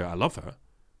would like her. I love her.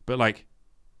 But like,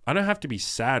 I don't have to be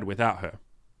sad without her.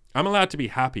 I'm allowed to be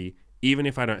happy even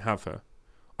if I don't have her.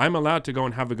 I'm allowed to go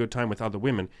and have a good time with other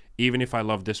women even if I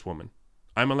love this woman.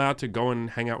 I'm allowed to go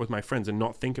and hang out with my friends and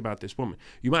not think about this woman.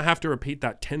 You might have to repeat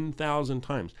that 10,000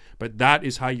 times, but that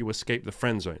is how you escape the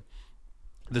friend zone.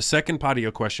 The second part of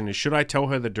your question is, should I tell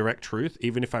her the direct truth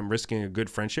even if I'm risking a good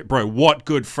friendship? Bro, what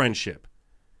good friendship?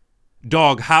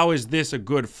 Dog, how is this a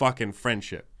good fucking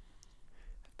friendship?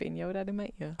 I've been yelled at in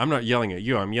my ear. I'm not yelling at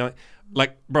you. I'm yelling.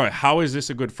 Like, bro, how is this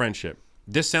a good friendship?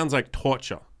 This sounds like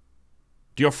torture.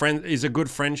 Is a good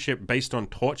friendship based on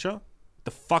torture?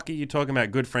 The fuck are you talking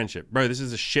about good friendship? Bro, this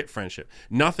is a shit friendship.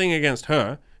 Nothing against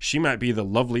her. She might be the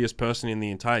loveliest person in the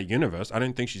entire universe. I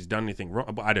don't think she's done anything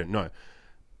wrong. But I don't know.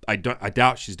 I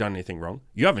doubt she's done anything wrong.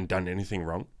 You haven't done anything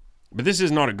wrong. But this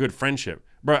is not a good friendship.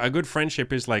 Bro, a good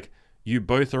friendship is like you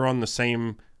both are on the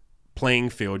same playing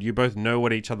field. You both know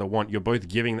what each other want. You're both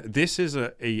giving. This is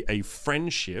a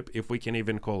friendship, if we can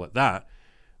even call it that,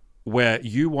 where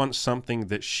you want something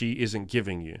that she isn't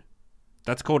giving you.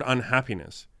 That's called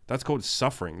unhappiness. That's called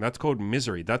suffering. That's called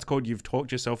misery. That's called you've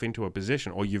talked yourself into a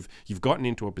position, or you've gotten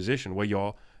into a position where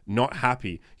you're not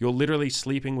happy. You're literally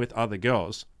sleeping with other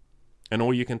girls, and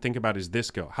all you can think about is this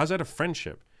girl. How's that a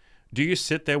friendship? Do you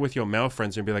sit there with your male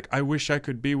friends and be like, I wish I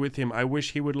could be with him. I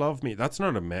wish he would love me. That's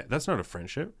not a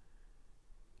friendship.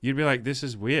 You'd be like, this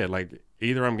is weird. Like,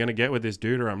 either I'm going to get with this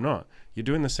dude or I'm not. You're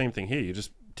doing the same thing here. You're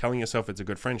just telling yourself it's a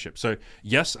good friendship. So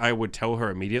yes, I would tell her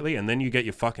immediately, and then you get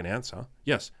your fucking answer.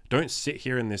 Yes, don't sit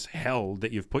here in this hell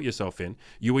that you've put yourself in.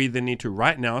 You either need to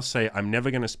right now say, I'm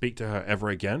never going to speak to her ever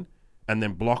again, and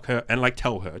then block her and like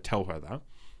tell her that.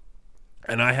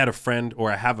 And I have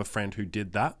a friend who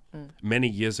did that many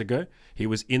years ago. He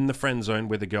was in the friend zone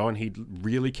with a girl, and he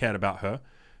really cared about her.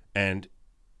 And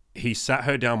he sat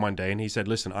her down one day and he said,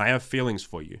 listen, I have feelings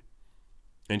for you.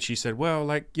 And she said, well,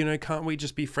 like, you know, can't we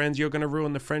just be friends? You're going to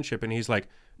ruin the friendship. And he's like,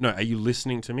 no, are you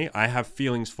listening to me? I have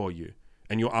feelings for you.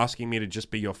 And you're asking me to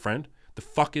just be your friend? The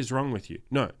fuck is wrong with you?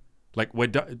 No. Like,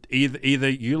 either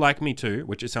you like me too,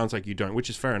 which it sounds like you don't, which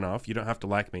is fair enough. You don't have to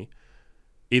like me.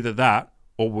 Either that,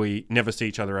 or we never see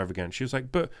each other ever again. She was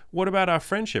like, but what about our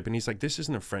friendship? And he's like, this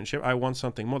isn't a friendship. I want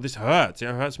something more. This hurts. It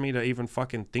hurts me to even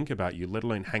fucking think about you, let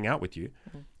alone hang out with you,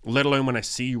 let alone when I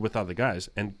see you with other guys.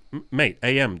 And mate,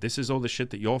 AM, this is all the shit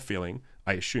that you're feeling,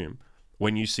 I assume,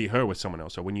 when you see her with someone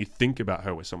else or when you think about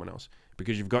her with someone else,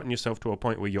 because you've gotten yourself to a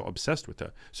point where you're obsessed with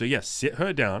her. So yes, sit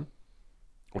her down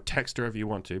or text her if you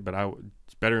want to, but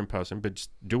it's better in person, but just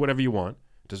do whatever you want.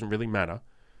 It doesn't really matter.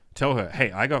 Tell her,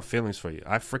 hey, I got feelings for you.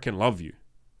 I freaking love you.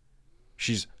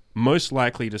 She's most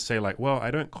likely to say like, well, I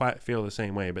don't quite feel the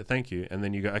same way, but thank you. And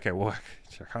then you go, okay, well,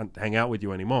 I can't hang out with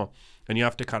you anymore. And you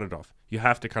have to cut it off. You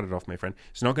have to cut it off, my friend.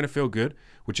 It's not going to feel good,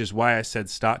 which is why I said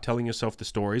start telling yourself the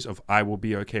stories of I will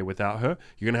be okay without her.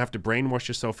 You're going to have to brainwash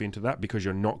yourself into that because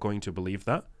you're not going to believe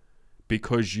that,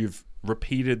 because you've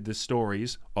repeated the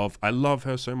stories of I love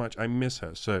her so much, I miss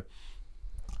her. So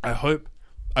I hope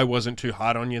I wasn't too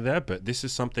hard on you there, but this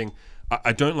is something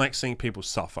I don't like seeing people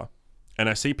suffer. And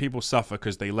I see people suffer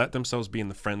because they let themselves be in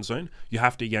the friend zone. You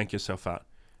have to yank yourself out.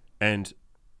 And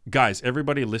guys,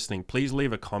 everybody listening, please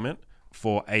leave a comment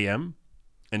for AM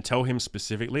and tell him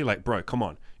specifically, like, bro, come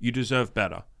on, you deserve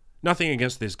better. Nothing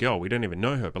against this girl. We don't even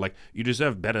know her, but like, you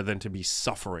deserve better than to be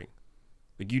suffering.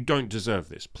 Like, you don't deserve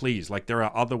this. Please. Like, there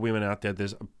are other women out there.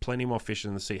 There's plenty more fish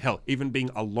in the sea. Hell, even being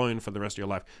alone for the rest of your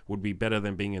life would be better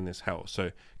than being in this hell.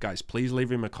 So guys, please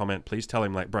leave him a comment. Please tell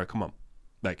him like, bro, come on.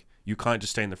 Like, you can't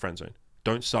just stay in the friend zone.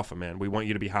 Don't suffer, man. We want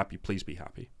you to be happy. Please be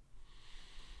happy.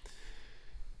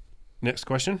 Next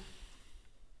question.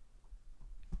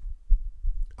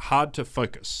 Hard to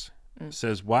focus.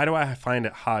 Says, why do I find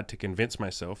it hard to convince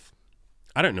myself?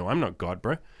 I don't know. I'm not God,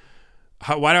 bro.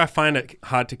 Why do I find it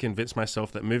hard to convince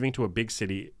myself that moving to a big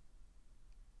city...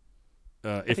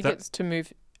 Why do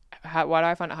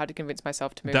I find it hard to convince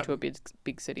myself to move to a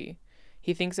big city?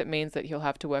 He thinks it means that he'll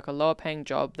have to work a lower paying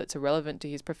job that's irrelevant to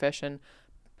his professional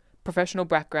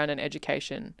background and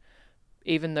education,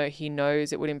 even though he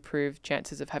knows it would improve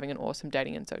chances of having an awesome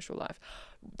dating and social life.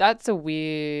 That's a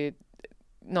weird,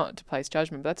 not to place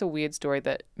judgment, but that's a weird story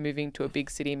that moving to a big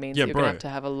city means that you're going to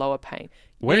have a lower paying.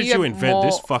 Where did you invent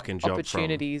this fucking job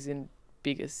opportunities in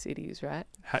bigger cities, right?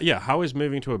 How is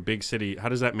moving to a big city, how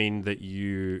does that mean that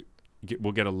you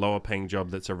will get a lower paying job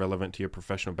that's irrelevant to your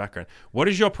professional background? What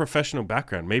is your professional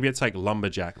background? Maybe it's like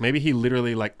lumberjack. Maybe he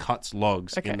literally like cuts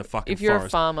logs in the fucking forest. If you're a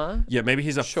farmer. Yeah, maybe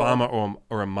he's a farmer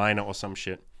or a miner or some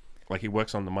shit. Like he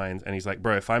works on the mines and he's like,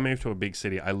 bro, if I move to a big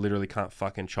city, I literally can't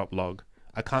fucking chop log.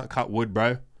 I can't cut wood,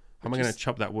 bro. How am I going to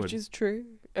chop that wood? Which is true.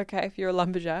 Okay, if you're a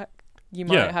lumberjack, you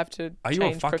might have to Are you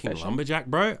a fucking lumberjack,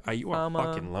 bro? Are you a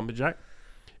fucking lumberjack?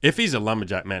 If he's a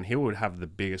lumberjack, man, he would have the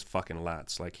biggest fucking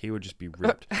lats. Like, he would just be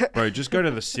ripped. Bro, just go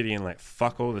to the city and, like,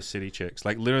 fuck all the city chicks.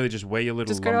 Like, literally just wear your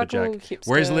little lumberjack.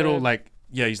 Wear his little, like,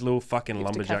 his little fucking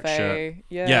lumberjack shirt.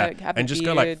 Yeah. And just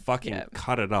go, like, fucking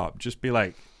cut it up. Just be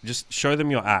like, just show them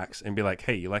your axe and be like,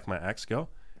 hey, you like my axe, girl?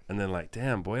 And then, like,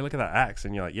 damn, boy, look at that axe.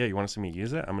 And you're like, yeah, you want to see me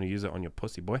use it? I'm going to use it on your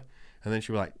pussy, boy. And then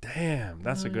she'll be like, damn,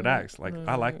 that's a good axe. Like,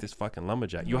 I like this fucking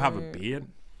lumberjack. You'll have a beard.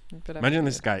 Imagine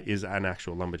this guy is an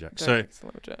actual lumberjack. So,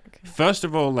 first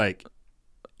of all, like,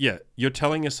 yeah, you're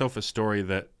telling yourself a story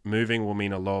that moving will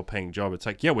mean a lower paying job. It's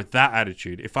like, yeah, with that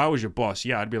attitude, if I was your boss,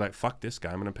 yeah, I'd be like, fuck this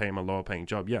guy. I'm going to pay him a lower paying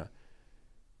job. Yeah.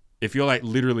 If you're like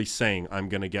literally saying I'm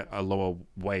going to get a lower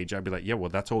wage, I'd be like, yeah,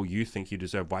 well, that's all you think you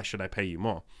deserve. Why should I pay you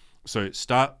more? So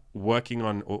start working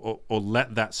on or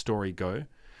let that story go.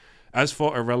 As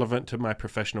for irrelevant to my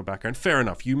professional background, fair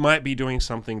enough. You might be doing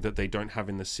something that they don't have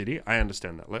in the city. I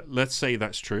understand that. Let's say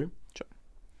that's true. Sure.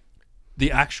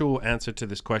 The actual answer to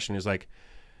this question is like,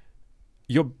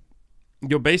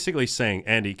 you're basically saying,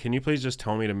 Andy, can you please just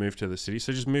tell me to move to the city?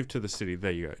 So just move to the city. There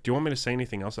you go. Do you want me to say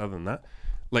anything else other than that?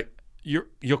 Like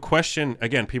your question,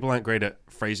 again, people aren't great at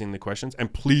phrasing the questions,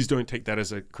 and please don't take that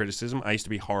as a criticism. I used to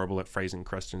be horrible at phrasing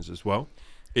questions as well.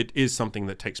 It is something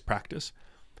that takes practice.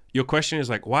 Your question is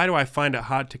like, why do I find it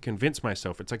hard to convince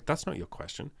myself? It's like, that's not your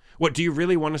question. What, do you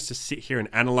really want us to sit here and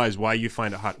analyze why you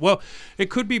find it hard? Well, it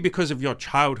could be because of your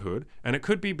childhood, and it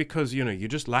could be because, you know, you're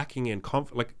just lacking in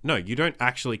confidence. Like, no, you don't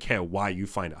actually care why you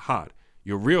find it hard.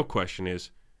 Your real question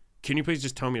is, can you please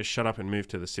just tell me to shut up and move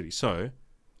to the city? So,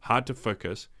 hard to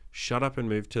focus, shut up and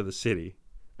move to the city.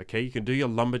 Okay, you can do your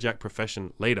lumberjack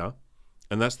profession later,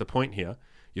 and that's the point here.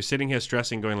 You're sitting here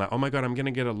stressing, going like, oh my God, I'm going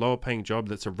to get a lower paying job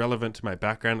that's irrelevant to my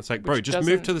background. It's like, bro, just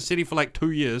move to the city for like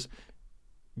 2 years,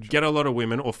 get a lot of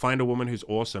women, or find a woman who's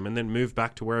awesome, and then move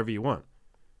back to wherever you want.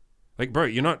 Like, bro,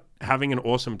 you're not having an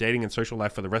awesome dating and social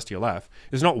life for the rest of your life.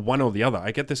 It's not one or the other.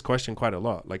 I get this question quite a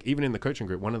lot. Like, even in the coaching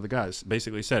group, one of the guys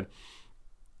basically said,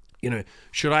 you know,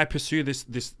 should I pursue this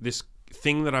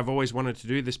thing that I've always wanted to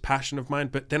do, this passion of mine,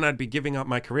 but then I'd be giving up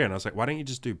my career. And I was like, why don't you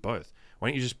just do both? Why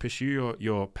don't you just pursue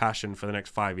your passion for the next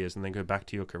 5 years and then go back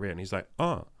to your career? And he's like,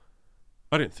 oh,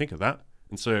 I didn't think of that.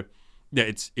 And so, yeah,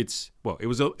 it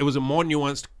was a more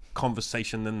nuanced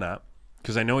conversation than that,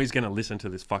 because I know he's going to listen to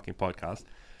this fucking podcast.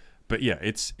 But yeah,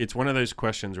 it's one of those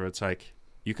questions where it's like,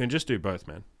 you can just do both,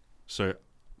 man. So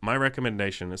my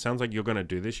recommendation, it sounds like you're going to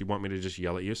do this. You want me to just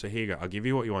yell at you. So here you go. I'll give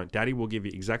you what you want. Daddy will give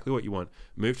you exactly what you want.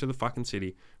 Move to the fucking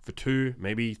city for 2,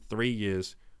 maybe 3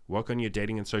 years. Work on your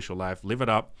dating and social life. Live it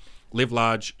up. Live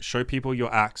large. Show people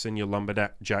your axe and your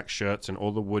lumberjack shirts and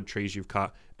all the wood trees you've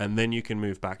cut. And then you can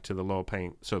move back to the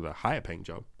the higher paying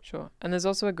job. Sure. And there's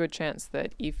also a good chance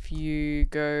that if you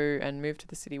go and move to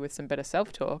the city with some better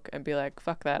self-talk and be like,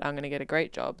 fuck that, I'm going to get a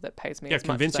great job that pays me as much.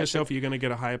 Yeah, convince yourself you're going to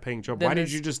get a higher paying job. Why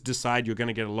did you just decide you're going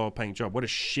to get a lower paying job? What a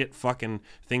shit fucking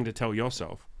thing to tell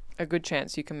yourself. A good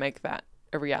chance you can make that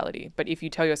a reality. But if you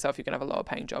tell yourself you're going to have a lower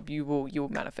paying job, you will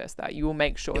manifest that. You will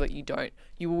make sure that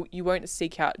you won't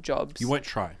seek out jobs. You won't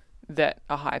try. That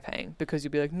are high paying, because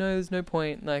you'll be like, no, there's no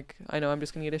point. Like, I know I'm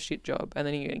just going to get a shit job, and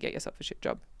then you're going to get yourself a shit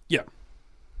job. Yeah.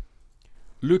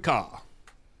 Luca.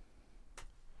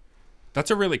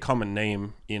 That's a really common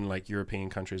name in like European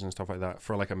countries and stuff like that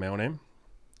for like a male name.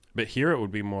 But here it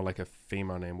would be more like a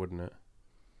female name, wouldn't it?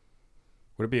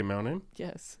 Would it be a male name?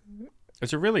 Yes.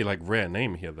 It's a really like rare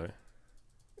name here though.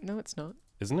 No, it's not.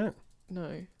 Isn't it?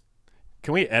 No.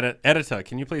 Can we editor,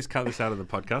 can you please cut this out of the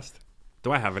podcast?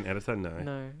 Do I have an editor? No.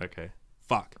 No. Okay.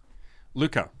 Fuck.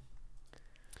 Luca.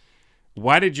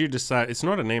 Why did you decide... It's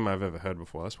not a name I've ever heard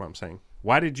before. That's what I'm saying.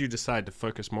 Why did you decide to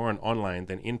focus more on online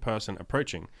than in-person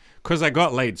approaching? Because I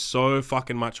got laid so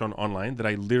fucking much on online that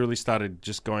I literally started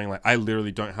just going like, I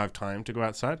literally don't have time to go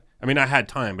outside. I mean, I had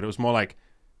time, but it was more like,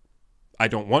 I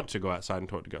don't want to go outside and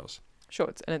talk to girls.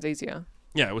 Sure, it's easier.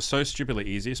 Yeah, it was so stupidly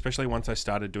easy, especially once I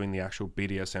started doing the actual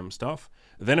BDSM stuff.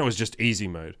 Then it was just easy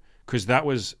mode, because that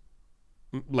was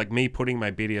like me putting my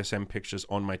BDSM pictures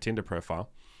on my Tinder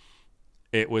profile.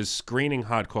 It was screening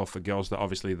hardcore for girls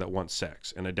that want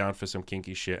sex and are down for some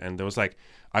kinky shit. And there was like,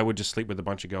 I would just sleep with a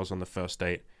bunch of girls on the first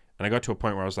date. And I got to a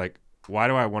point where I was like, why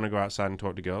do I want to go outside and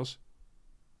talk to girls?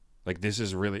 Like, this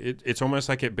is really, it's almost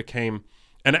like it became,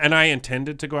 and I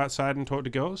intended to go outside and talk to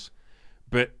girls,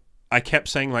 but I kept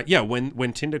saying like, yeah,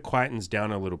 when Tinder quietens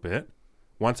down a little bit,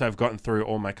 once I've gotten through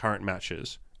all my current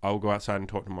matches, I'll go outside and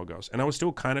talk to more girls. And I was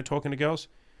still kind of talking to girls.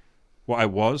 Well, I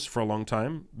was for a long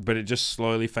time, but it just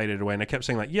slowly faded away. And I kept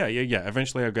saying like, yeah.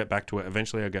 Eventually I'll get back to it. And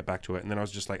then I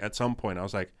was just like, at some point I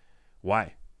was like,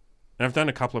 why? And I've done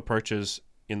a couple approaches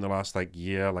in the last like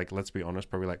year. Like, let's be honest,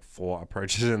 probably like 4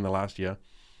 approaches in the last year.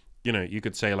 You know, you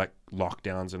could say like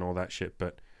lockdowns and all that shit,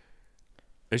 but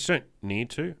I just don't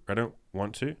need to. I don't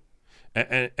want to.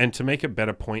 And to make a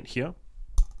better point here,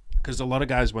 because a lot of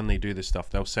guys, when they do this stuff,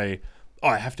 they'll say, oh,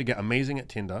 I have to get amazing at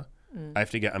Tinder I have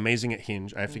to get amazing at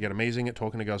Hinge. I have to get amazing at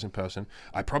talking to girls in person.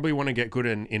 I probably want to get good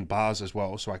in bars as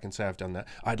well, so I can say I've done that.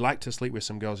 I'd like to sleep with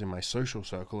some girls in my social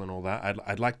circle and all that.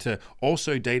 I'd like to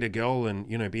also date a girl and,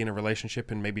 you know, be in a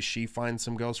relationship, and maybe she finds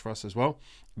some girls for us as well.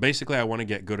 Basically, I want to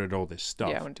get good at all this stuff.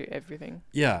 Yeah, I want to do everything.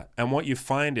 Yeah, and what you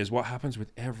find is what happens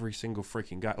with every single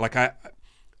freaking guy. Like,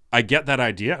 I get that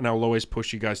idea, and I'll always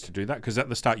push you guys to do that, because at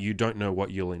the start, you don't know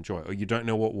what you'll enjoy, or you don't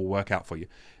know what will work out for you.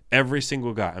 Every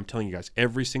single guy, I'm telling you guys,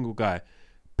 every single guy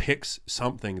picks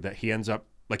something that he ends up,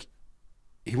 like,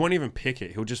 he won't even pick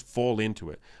it. He'll just fall into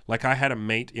it. Like, I had a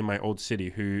mate in my old city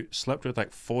who slept with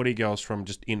like 40 girls from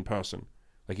just in person.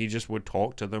 Like, he just would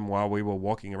talk to them while we were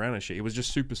walking around and shit. He was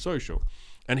just super social.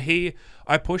 And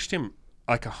I pushed him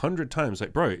like 100 times,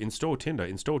 like, bro, install Tinder.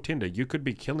 You could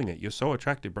be killing it. You're so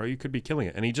attractive, bro. You could be killing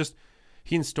it. And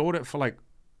he installed it for like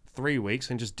 3 weeks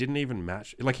and just didn't even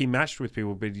match. Like, he matched with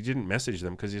people, but he didn't message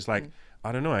them because he's like,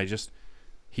 I don't know.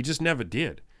 He just never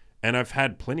did. And I've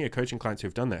had plenty of coaching clients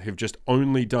who've done that, who've just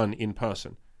only done in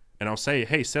person. And I'll say,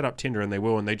 hey, set up Tinder, and they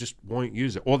will, and they just won't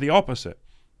use it. Or the opposite.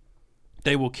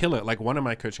 They will kill it. Like, one of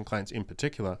my coaching clients in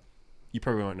particular, you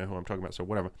probably won't know who I'm talking about, so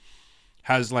whatever,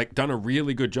 has like done a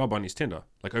really good job on his Tinder,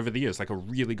 like over the years, like a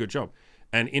really good job.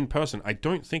 And in person, I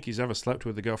don't think he's ever slept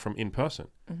with a girl from in person.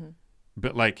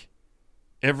 But like,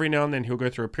 every now and then he'll go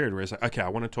through a period where he's like, okay, I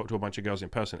want to talk to a bunch of girls in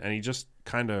person. And he just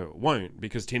kind of won't,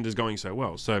 because Tinder's going so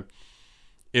well. So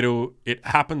it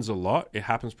happens a lot. It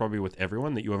happens probably with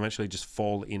everyone, that you eventually just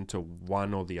fall into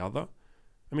one or the other.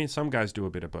 I mean, some guys do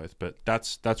a bit of both, but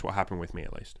that's what happened with me,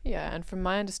 at least. Yeah, and from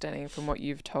my understanding, from what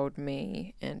you've told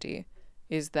me, Andy,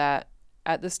 is that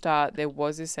at the start there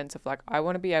was this sense of like, I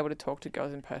want to be able to talk to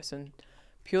girls in person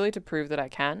purely to prove that I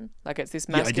can. Like, it's this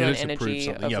masculine energy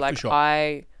of like, sure.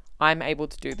 I'm able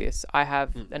to do this. I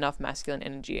have enough masculine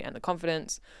energy and the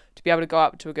confidence to be able to go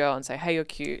up to a girl and say, hey, you're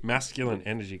cute. Masculine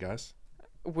energy, guys.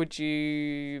 Would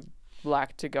you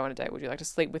like to go on a date? Would you like to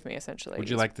sleep with me, essentially? Would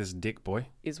you like this dick, boy?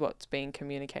 Is what's being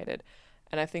communicated.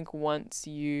 And I think once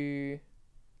you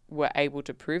were able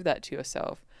to prove that to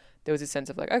yourself, there was a sense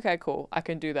of like, okay, cool, I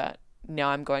can do that. Now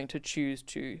I'm going to choose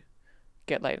to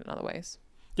get laid in other ways.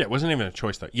 Yeah, it wasn't even a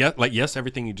choice though. Yeah, like, yes,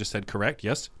 everything you just said, correct.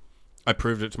 Yes, I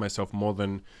proved it to myself more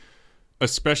than,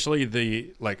 especially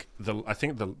I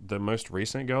think the most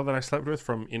recent girl that I slept with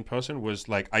from in person was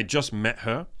like, I just met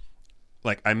her.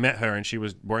 Like, I met her and she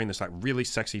was wearing this like really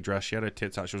sexy dress. She had her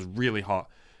tits out. She was really hot.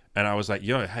 And I was like,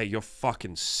 yo, hey, you're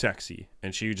fucking sexy.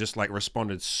 And she just like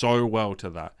responded so well to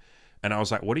that. And I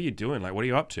was like, what are you doing? Like, what are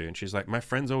you up to? And she's like, my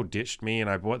friends all ditched me, and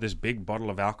I bought this big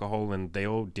bottle of alcohol, and they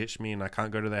all ditched me, and I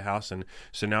can't go to their house. And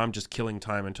so now I'm just killing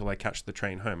time until I catch the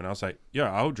train home. And I was like,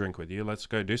 yeah, I'll drink with you. Let's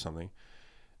go do something.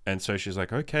 And so she's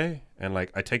like, okay. And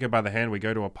like, I take her by the hand. We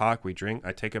go to a park. We drink.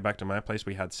 I take her back to my place.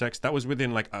 We had sex. That was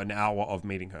within like an hour of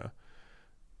meeting her.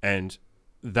 And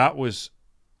that was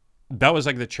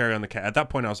like the cherry on the cake. At that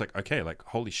point, I was like, okay, like,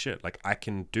 holy shit. Like, I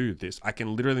can do this. I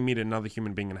can literally meet another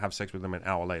human being and have sex with them an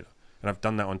hour later. And I've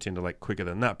done that on Tinder like quicker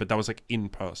than that, but that was like in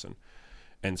person.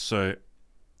 And so,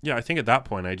 yeah, I think at that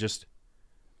point,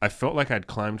 I felt like I'd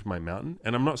climbed my mountain.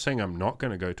 And I'm not saying I'm not going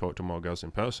to go talk to more girls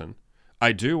in person.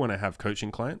 I do when I have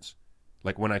coaching clients.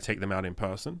 Like, when I take them out in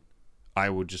person, I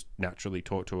would just naturally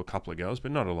talk to a couple of girls,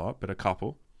 but not a lot, but a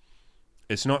couple.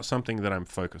 It's not something that I'm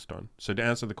focused on. So to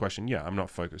answer the question, yeah, I'm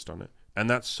not focused on it. And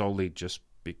that's solely just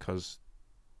because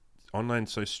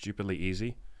online's so stupidly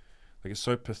easy. Like, it's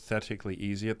so pathetically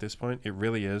easy at this point. It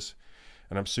really is.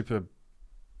 And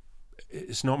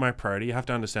it's not my priority. You have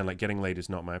to understand, like, getting laid is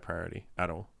not my priority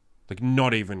at all. Like,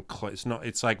 not even close.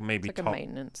 It's like maybe it's like a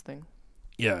maintenance thing.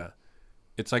 Yeah.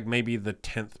 It's like maybe the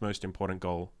 10th most important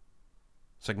goal.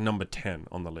 It's like number 10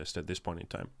 on the list at this point in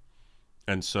time.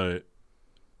 And so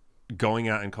going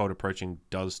out and cold approaching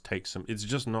does take some, it's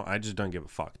just not, I just don't give a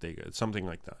fuck. There you go. It's something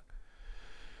like that.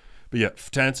 But yeah,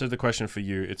 to answer the question for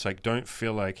you, it's like, don't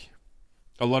feel like,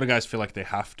 a lot of guys feel like they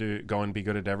have to go and be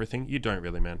good at everything. You don't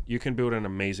really, man. You can build an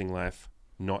amazing life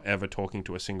not ever talking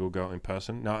to a single girl in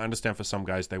person. Now, I understand for some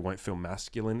guys, they won't feel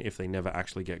masculine if they never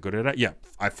actually get good at it. Yeah,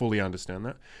 I fully understand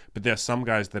that. But there are some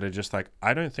guys that are just like,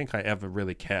 I don't think I ever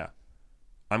really care.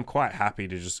 I'm quite happy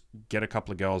to just get a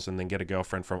couple of girls and then get a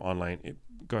girlfriend from online.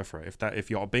 Go for it. If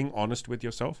you're being honest with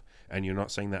yourself and you're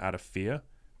not saying that out of fear,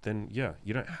 then yeah,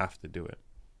 you don't have to do it.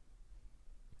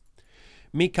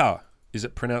 Mika. Is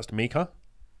it pronounced Mika?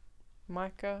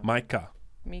 Micah. I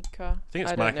think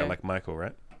it's Micah, like Michael,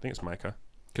 right? I think it's Micah.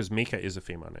 Because Mika is a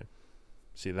female name.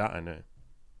 See, that I know.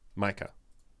 Micah.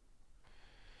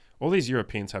 All these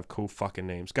Europeans have cool fucking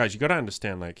names. Guys, you got to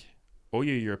understand, like, all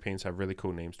you Europeans have really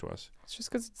cool names to us. It's just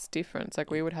because it's different. It's like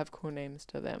we would have cool names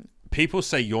to them. people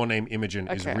say your name Imogen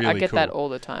is really cool. I get that all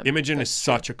the time. Imogen is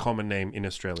such a common name in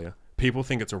Australia. People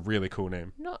think it's a really cool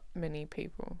name. Not many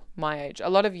people my age. A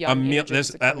lot of young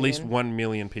There's at least 1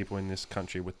 million people in this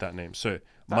country with that name. So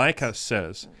Micah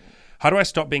says, how do I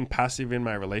stop being passive in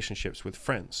my relationships with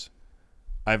friends?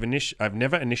 I've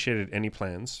never initiated any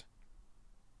plans.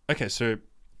 Okay, so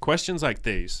questions like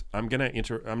these, I'm not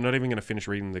even going to finish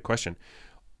reading the question.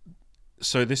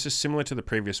 So this is similar to the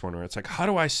previous one where it's like, how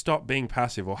do I stop being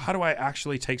passive, or how do I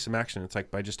actually take some action? It's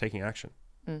like by just taking action.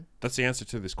 That's the answer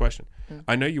to this question.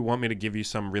 I know you want me to give you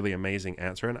some really amazing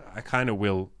answer, and I kind of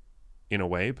will in a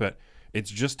way, but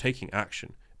it's just taking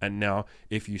action. And now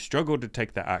if you struggle to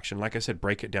take that action, like I said,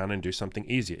 break it down and do something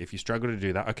easier. If you struggle to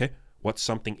do that, okay, what's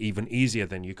something even easier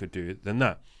than you could do than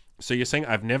that? So you're saying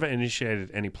I've never initiated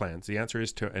any plans. The answer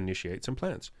is to initiate some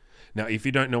plans. Now, if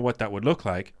you don't know what that would look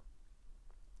like,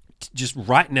 just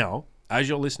right now, as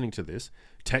you're listening to this,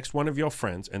 text one of your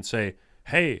friends and say,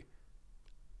 hey,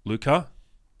 Luca,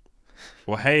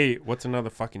 or hey, what's another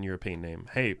fucking European name?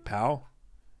 Hey, pal.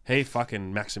 Hey,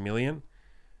 fucking Maximilian.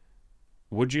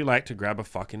 Would you like to grab a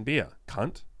fucking beer?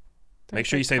 Cunt. Make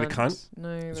sure you say the cunt.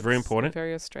 No, it's very important.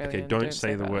 Very Australian. Okay, don't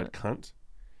say the word cunt.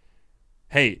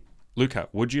 Hey, Luca,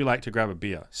 would you like to grab a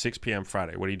beer? 6 p.m.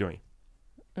 Friday. What are you doing?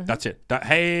 That's it.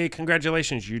 Hey,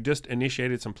 congratulations. You just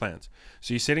initiated some plans.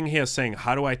 So you're sitting here saying,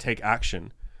 how do I take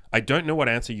action? I don't know what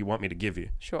answer you want me to give you.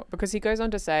 Sure, because he goes on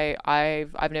to say, I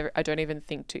don't even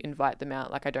think to invite them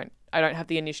out. Like I don't have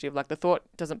the initiative. Like the thought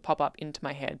doesn't pop up into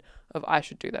my head of I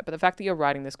should do that. But the fact that you're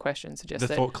writing this question suggests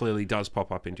the thought clearly does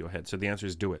pop up into your head. So the answer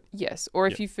is do it. Yes, or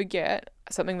if you forget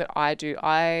something that I do,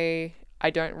 I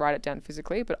don't write it down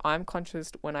physically, but I'm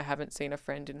conscious when I haven't seen a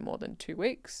friend in more than 2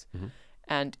 weeks.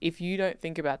 And if you don't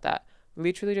think about that,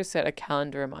 literally just set a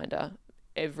calendar reminder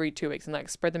every 2 weeks and like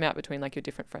spread them out between like your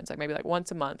different friends. Like maybe like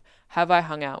once a month, have I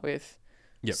hung out with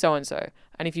so-and-so?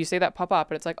 And if you see that pop up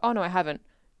and it's like, oh no, I haven't,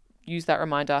 use that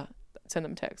reminder, send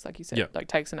them text, like you said, like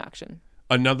take some action.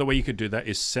 Another way you could do that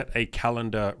is set a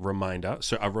calendar reminder.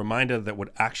 So a reminder that would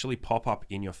actually pop up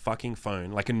in your fucking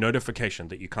phone, like a notification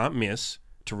that you can't miss,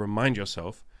 to remind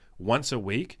yourself once a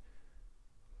week,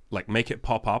 like make it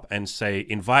pop up and say,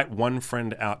 invite one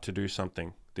friend out to do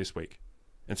something this week.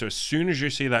 And so as soon as you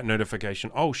see that notification,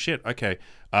 oh shit, okay,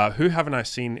 who haven't I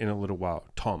seen in a little while?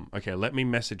 Tom. Okay, let me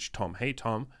message Tom. Hey,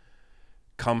 Tom,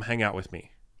 come hang out with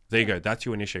me. There you go. That's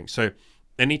you initiating. So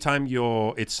anytime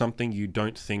it's something you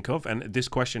don't think of, and this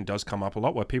question does come up a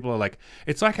lot where people are like,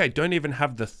 it's like I don't even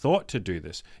have the thought to do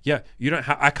this. Yeah,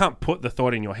 I can't put the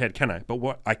thought in your head, can I? But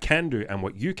what I can do and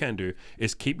what you can do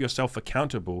is keep yourself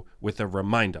accountable with a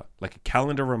reminder, like a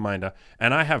calendar reminder.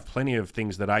 And I have plenty of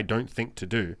things that I don't think to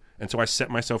do. And so I set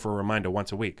myself a reminder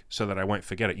once a week so that I won't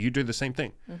forget it. You do the same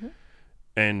thing.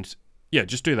 And yeah,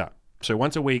 just do that. So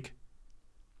once a week,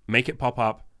 make it pop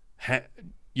up.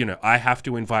 I have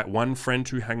to invite one friend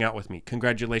to hang out with me.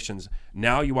 Congratulations.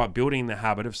 Now you are building the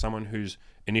habit of someone who's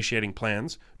initiating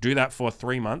plans. Do that for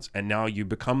 3 months, and now you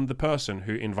become the person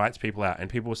who invites people out. And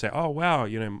people will say, oh, wow,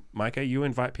 Micah, you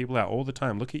invite people out all the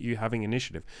time. Look at you having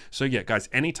initiative. So yeah, guys,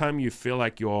 anytime you feel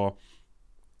like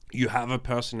you have a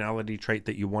personality trait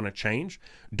that you want to change,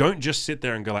 don't just sit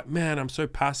there and go like, man, I'm so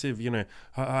passive,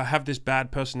 I have this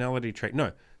bad personality trait.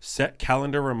 No, set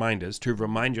calendar reminders to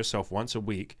remind yourself once a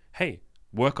week, hey,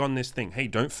 work on this thing. Hey,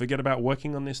 don't forget about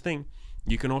working on this thing.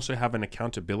 You can also have an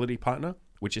accountability partner,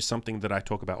 which is something that I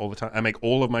talk about all the time. I make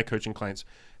all of my coaching clients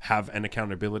have an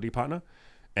accountability partner.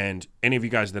 And any of you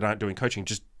guys that aren't doing coaching,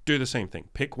 just do the same thing.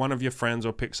 Pick one of your friends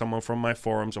or pick someone from my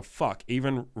forums, or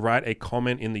even write a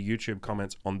comment in the YouTube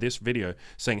comments on this video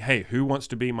saying, hey, who wants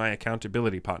to be my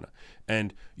accountability partner?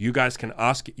 And you guys can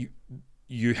ask,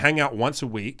 you hang out once a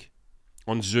week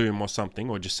on Zoom or something,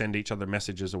 or just send each other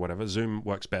messages or whatever. Zoom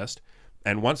works best.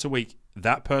 And once a week,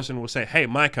 that person will say, hey,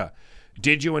 Micah,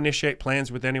 did you initiate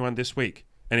plans with anyone this week?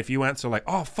 And if you answer like,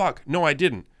 oh, fuck, no, I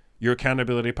didn't, your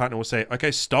accountability partner will say,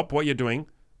 okay, stop what you're doing.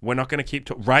 We're not going to keep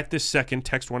right this second,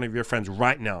 text one of your friends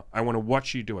right now. I want to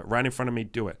watch you do it. Right in front of me,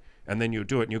 do it. And then you'll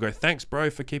do it. And you'll go, thanks,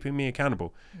 bro, for keeping me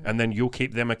accountable. And then you'll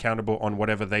keep them accountable on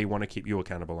whatever they want to keep you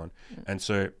accountable on. And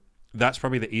so that's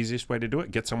probably the easiest way to do it.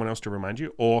 Get someone else to remind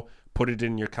you, or put it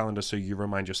in your calendar so you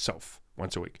remind yourself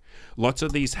once a week. Lots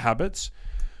of these habits,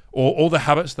 or all the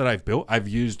habits that I've built, I've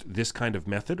used this kind of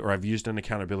method, or I've used an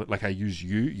accountability, like I use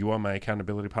you. You are my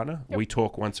accountability partner. Yep. We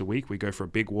talk once a week. We go for a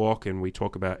big walk and we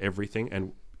talk about everything.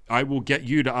 And I will get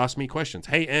you to ask me questions.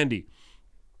 Hey, Andy,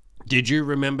 did you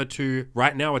remember to,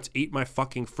 right now it's eat my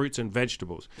fucking fruits and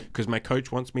vegetables, because my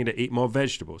coach wants me to eat more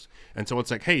vegetables. And so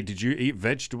it's like, hey, did you eat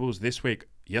vegetables this week?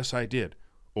 Yes, I did.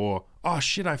 Or, oh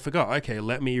shit, I forgot. Okay,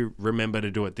 let me remember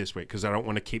to do it this week because I don't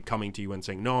want to keep coming to you and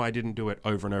saying, no, I didn't do it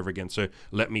over and over again. So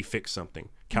let me fix something.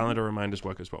 Calendar reminders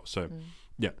work as well. So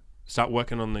yeah, start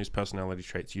working on these personality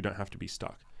traits. You don't have to be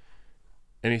stuck.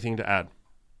 Anything to add?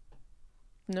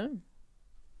 No.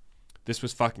 This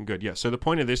was fucking good. Yeah. So the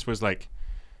point of this was like,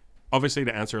 obviously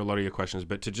to answer a lot of your questions,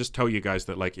 but to just tell you guys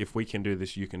that like, if we can do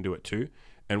this, you can do it too.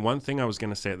 And one thing I was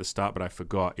going to say at the start, but I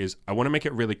forgot, is I want to make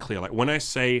it really clear. Like when I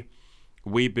say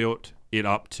we built it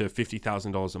up to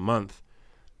 $50,000 a month,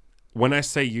 when I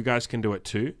say you guys can do it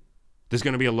too, there's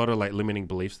going to be a lot of like limiting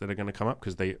beliefs that are going to come up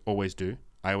because they always do.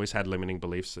 I always had limiting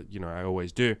beliefs that, I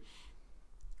always do.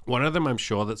 One of them I'm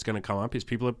sure that's going to come up is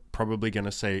people are probably going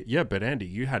to say, yeah, but Andy,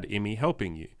 you had Emmy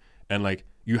helping you. And like,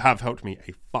 you have helped me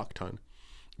a fuck ton.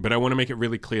 But I want to make it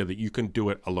really clear that you can do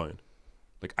it alone.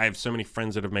 Like I have so many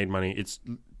friends that have made money.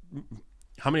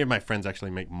 How many of my friends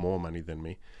actually make more money than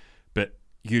me? But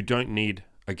you don't need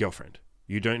a girlfriend.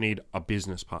 You don't need a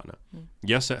business partner.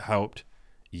 Yes, it helped.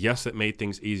 Yes, it made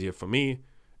things easier for me.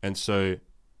 And so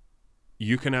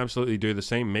you can absolutely do the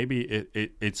same. Maybe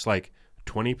it's like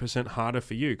 20% harder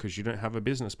for you because you don't have a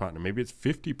business partner. Maybe it's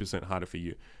 50% harder for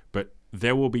you. But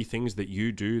there will be things that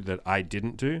you do that I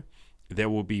didn't do. There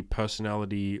will be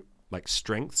personality like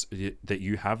strengths that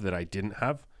you have that I didn't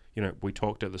have. We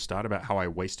talked at the start about how I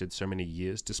wasted so many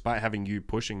years. Despite having you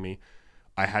pushing me,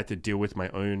 I had to deal with my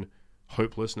own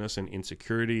hopelessness and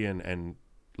insecurity and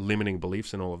limiting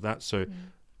beliefs and all of that. So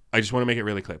I just want to make it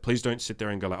really clear. Please don't sit there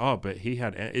and go like, oh, but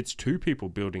it's two people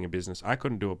building a business. I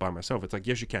couldn't do it by myself. It's like,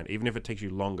 yes, you can. Even if it takes you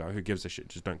longer, who gives a shit?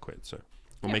 Just don't quit. So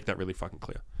we'll make that really fucking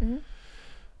clear.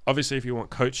 Obviously, if you want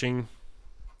coaching,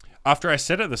 after I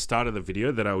said at the start of the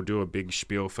video that I will do a big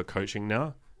spiel for coaching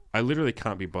now, I literally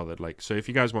can't be bothered. Like, so if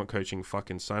you guys want coaching,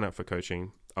 fucking sign up for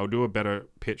coaching. I'll do a better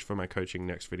pitch for my coaching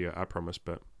next video, I promise.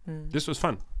 But this was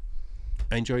fun.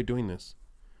 I enjoyed doing this.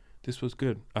 This was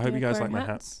good. I hope you guys like my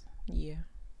hats. Yeah.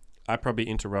 I probably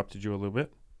interrupted you a little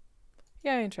bit.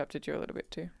 Yeah, I interrupted you a little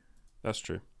bit too. That's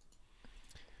true.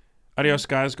 Adios,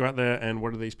 guys. Go out there and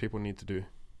what do these people need to do?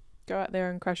 Go out there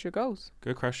and crush your goals.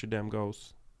 Go crush your damn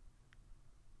goals.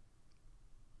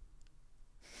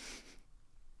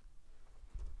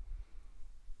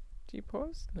 Do you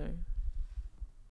pause? No.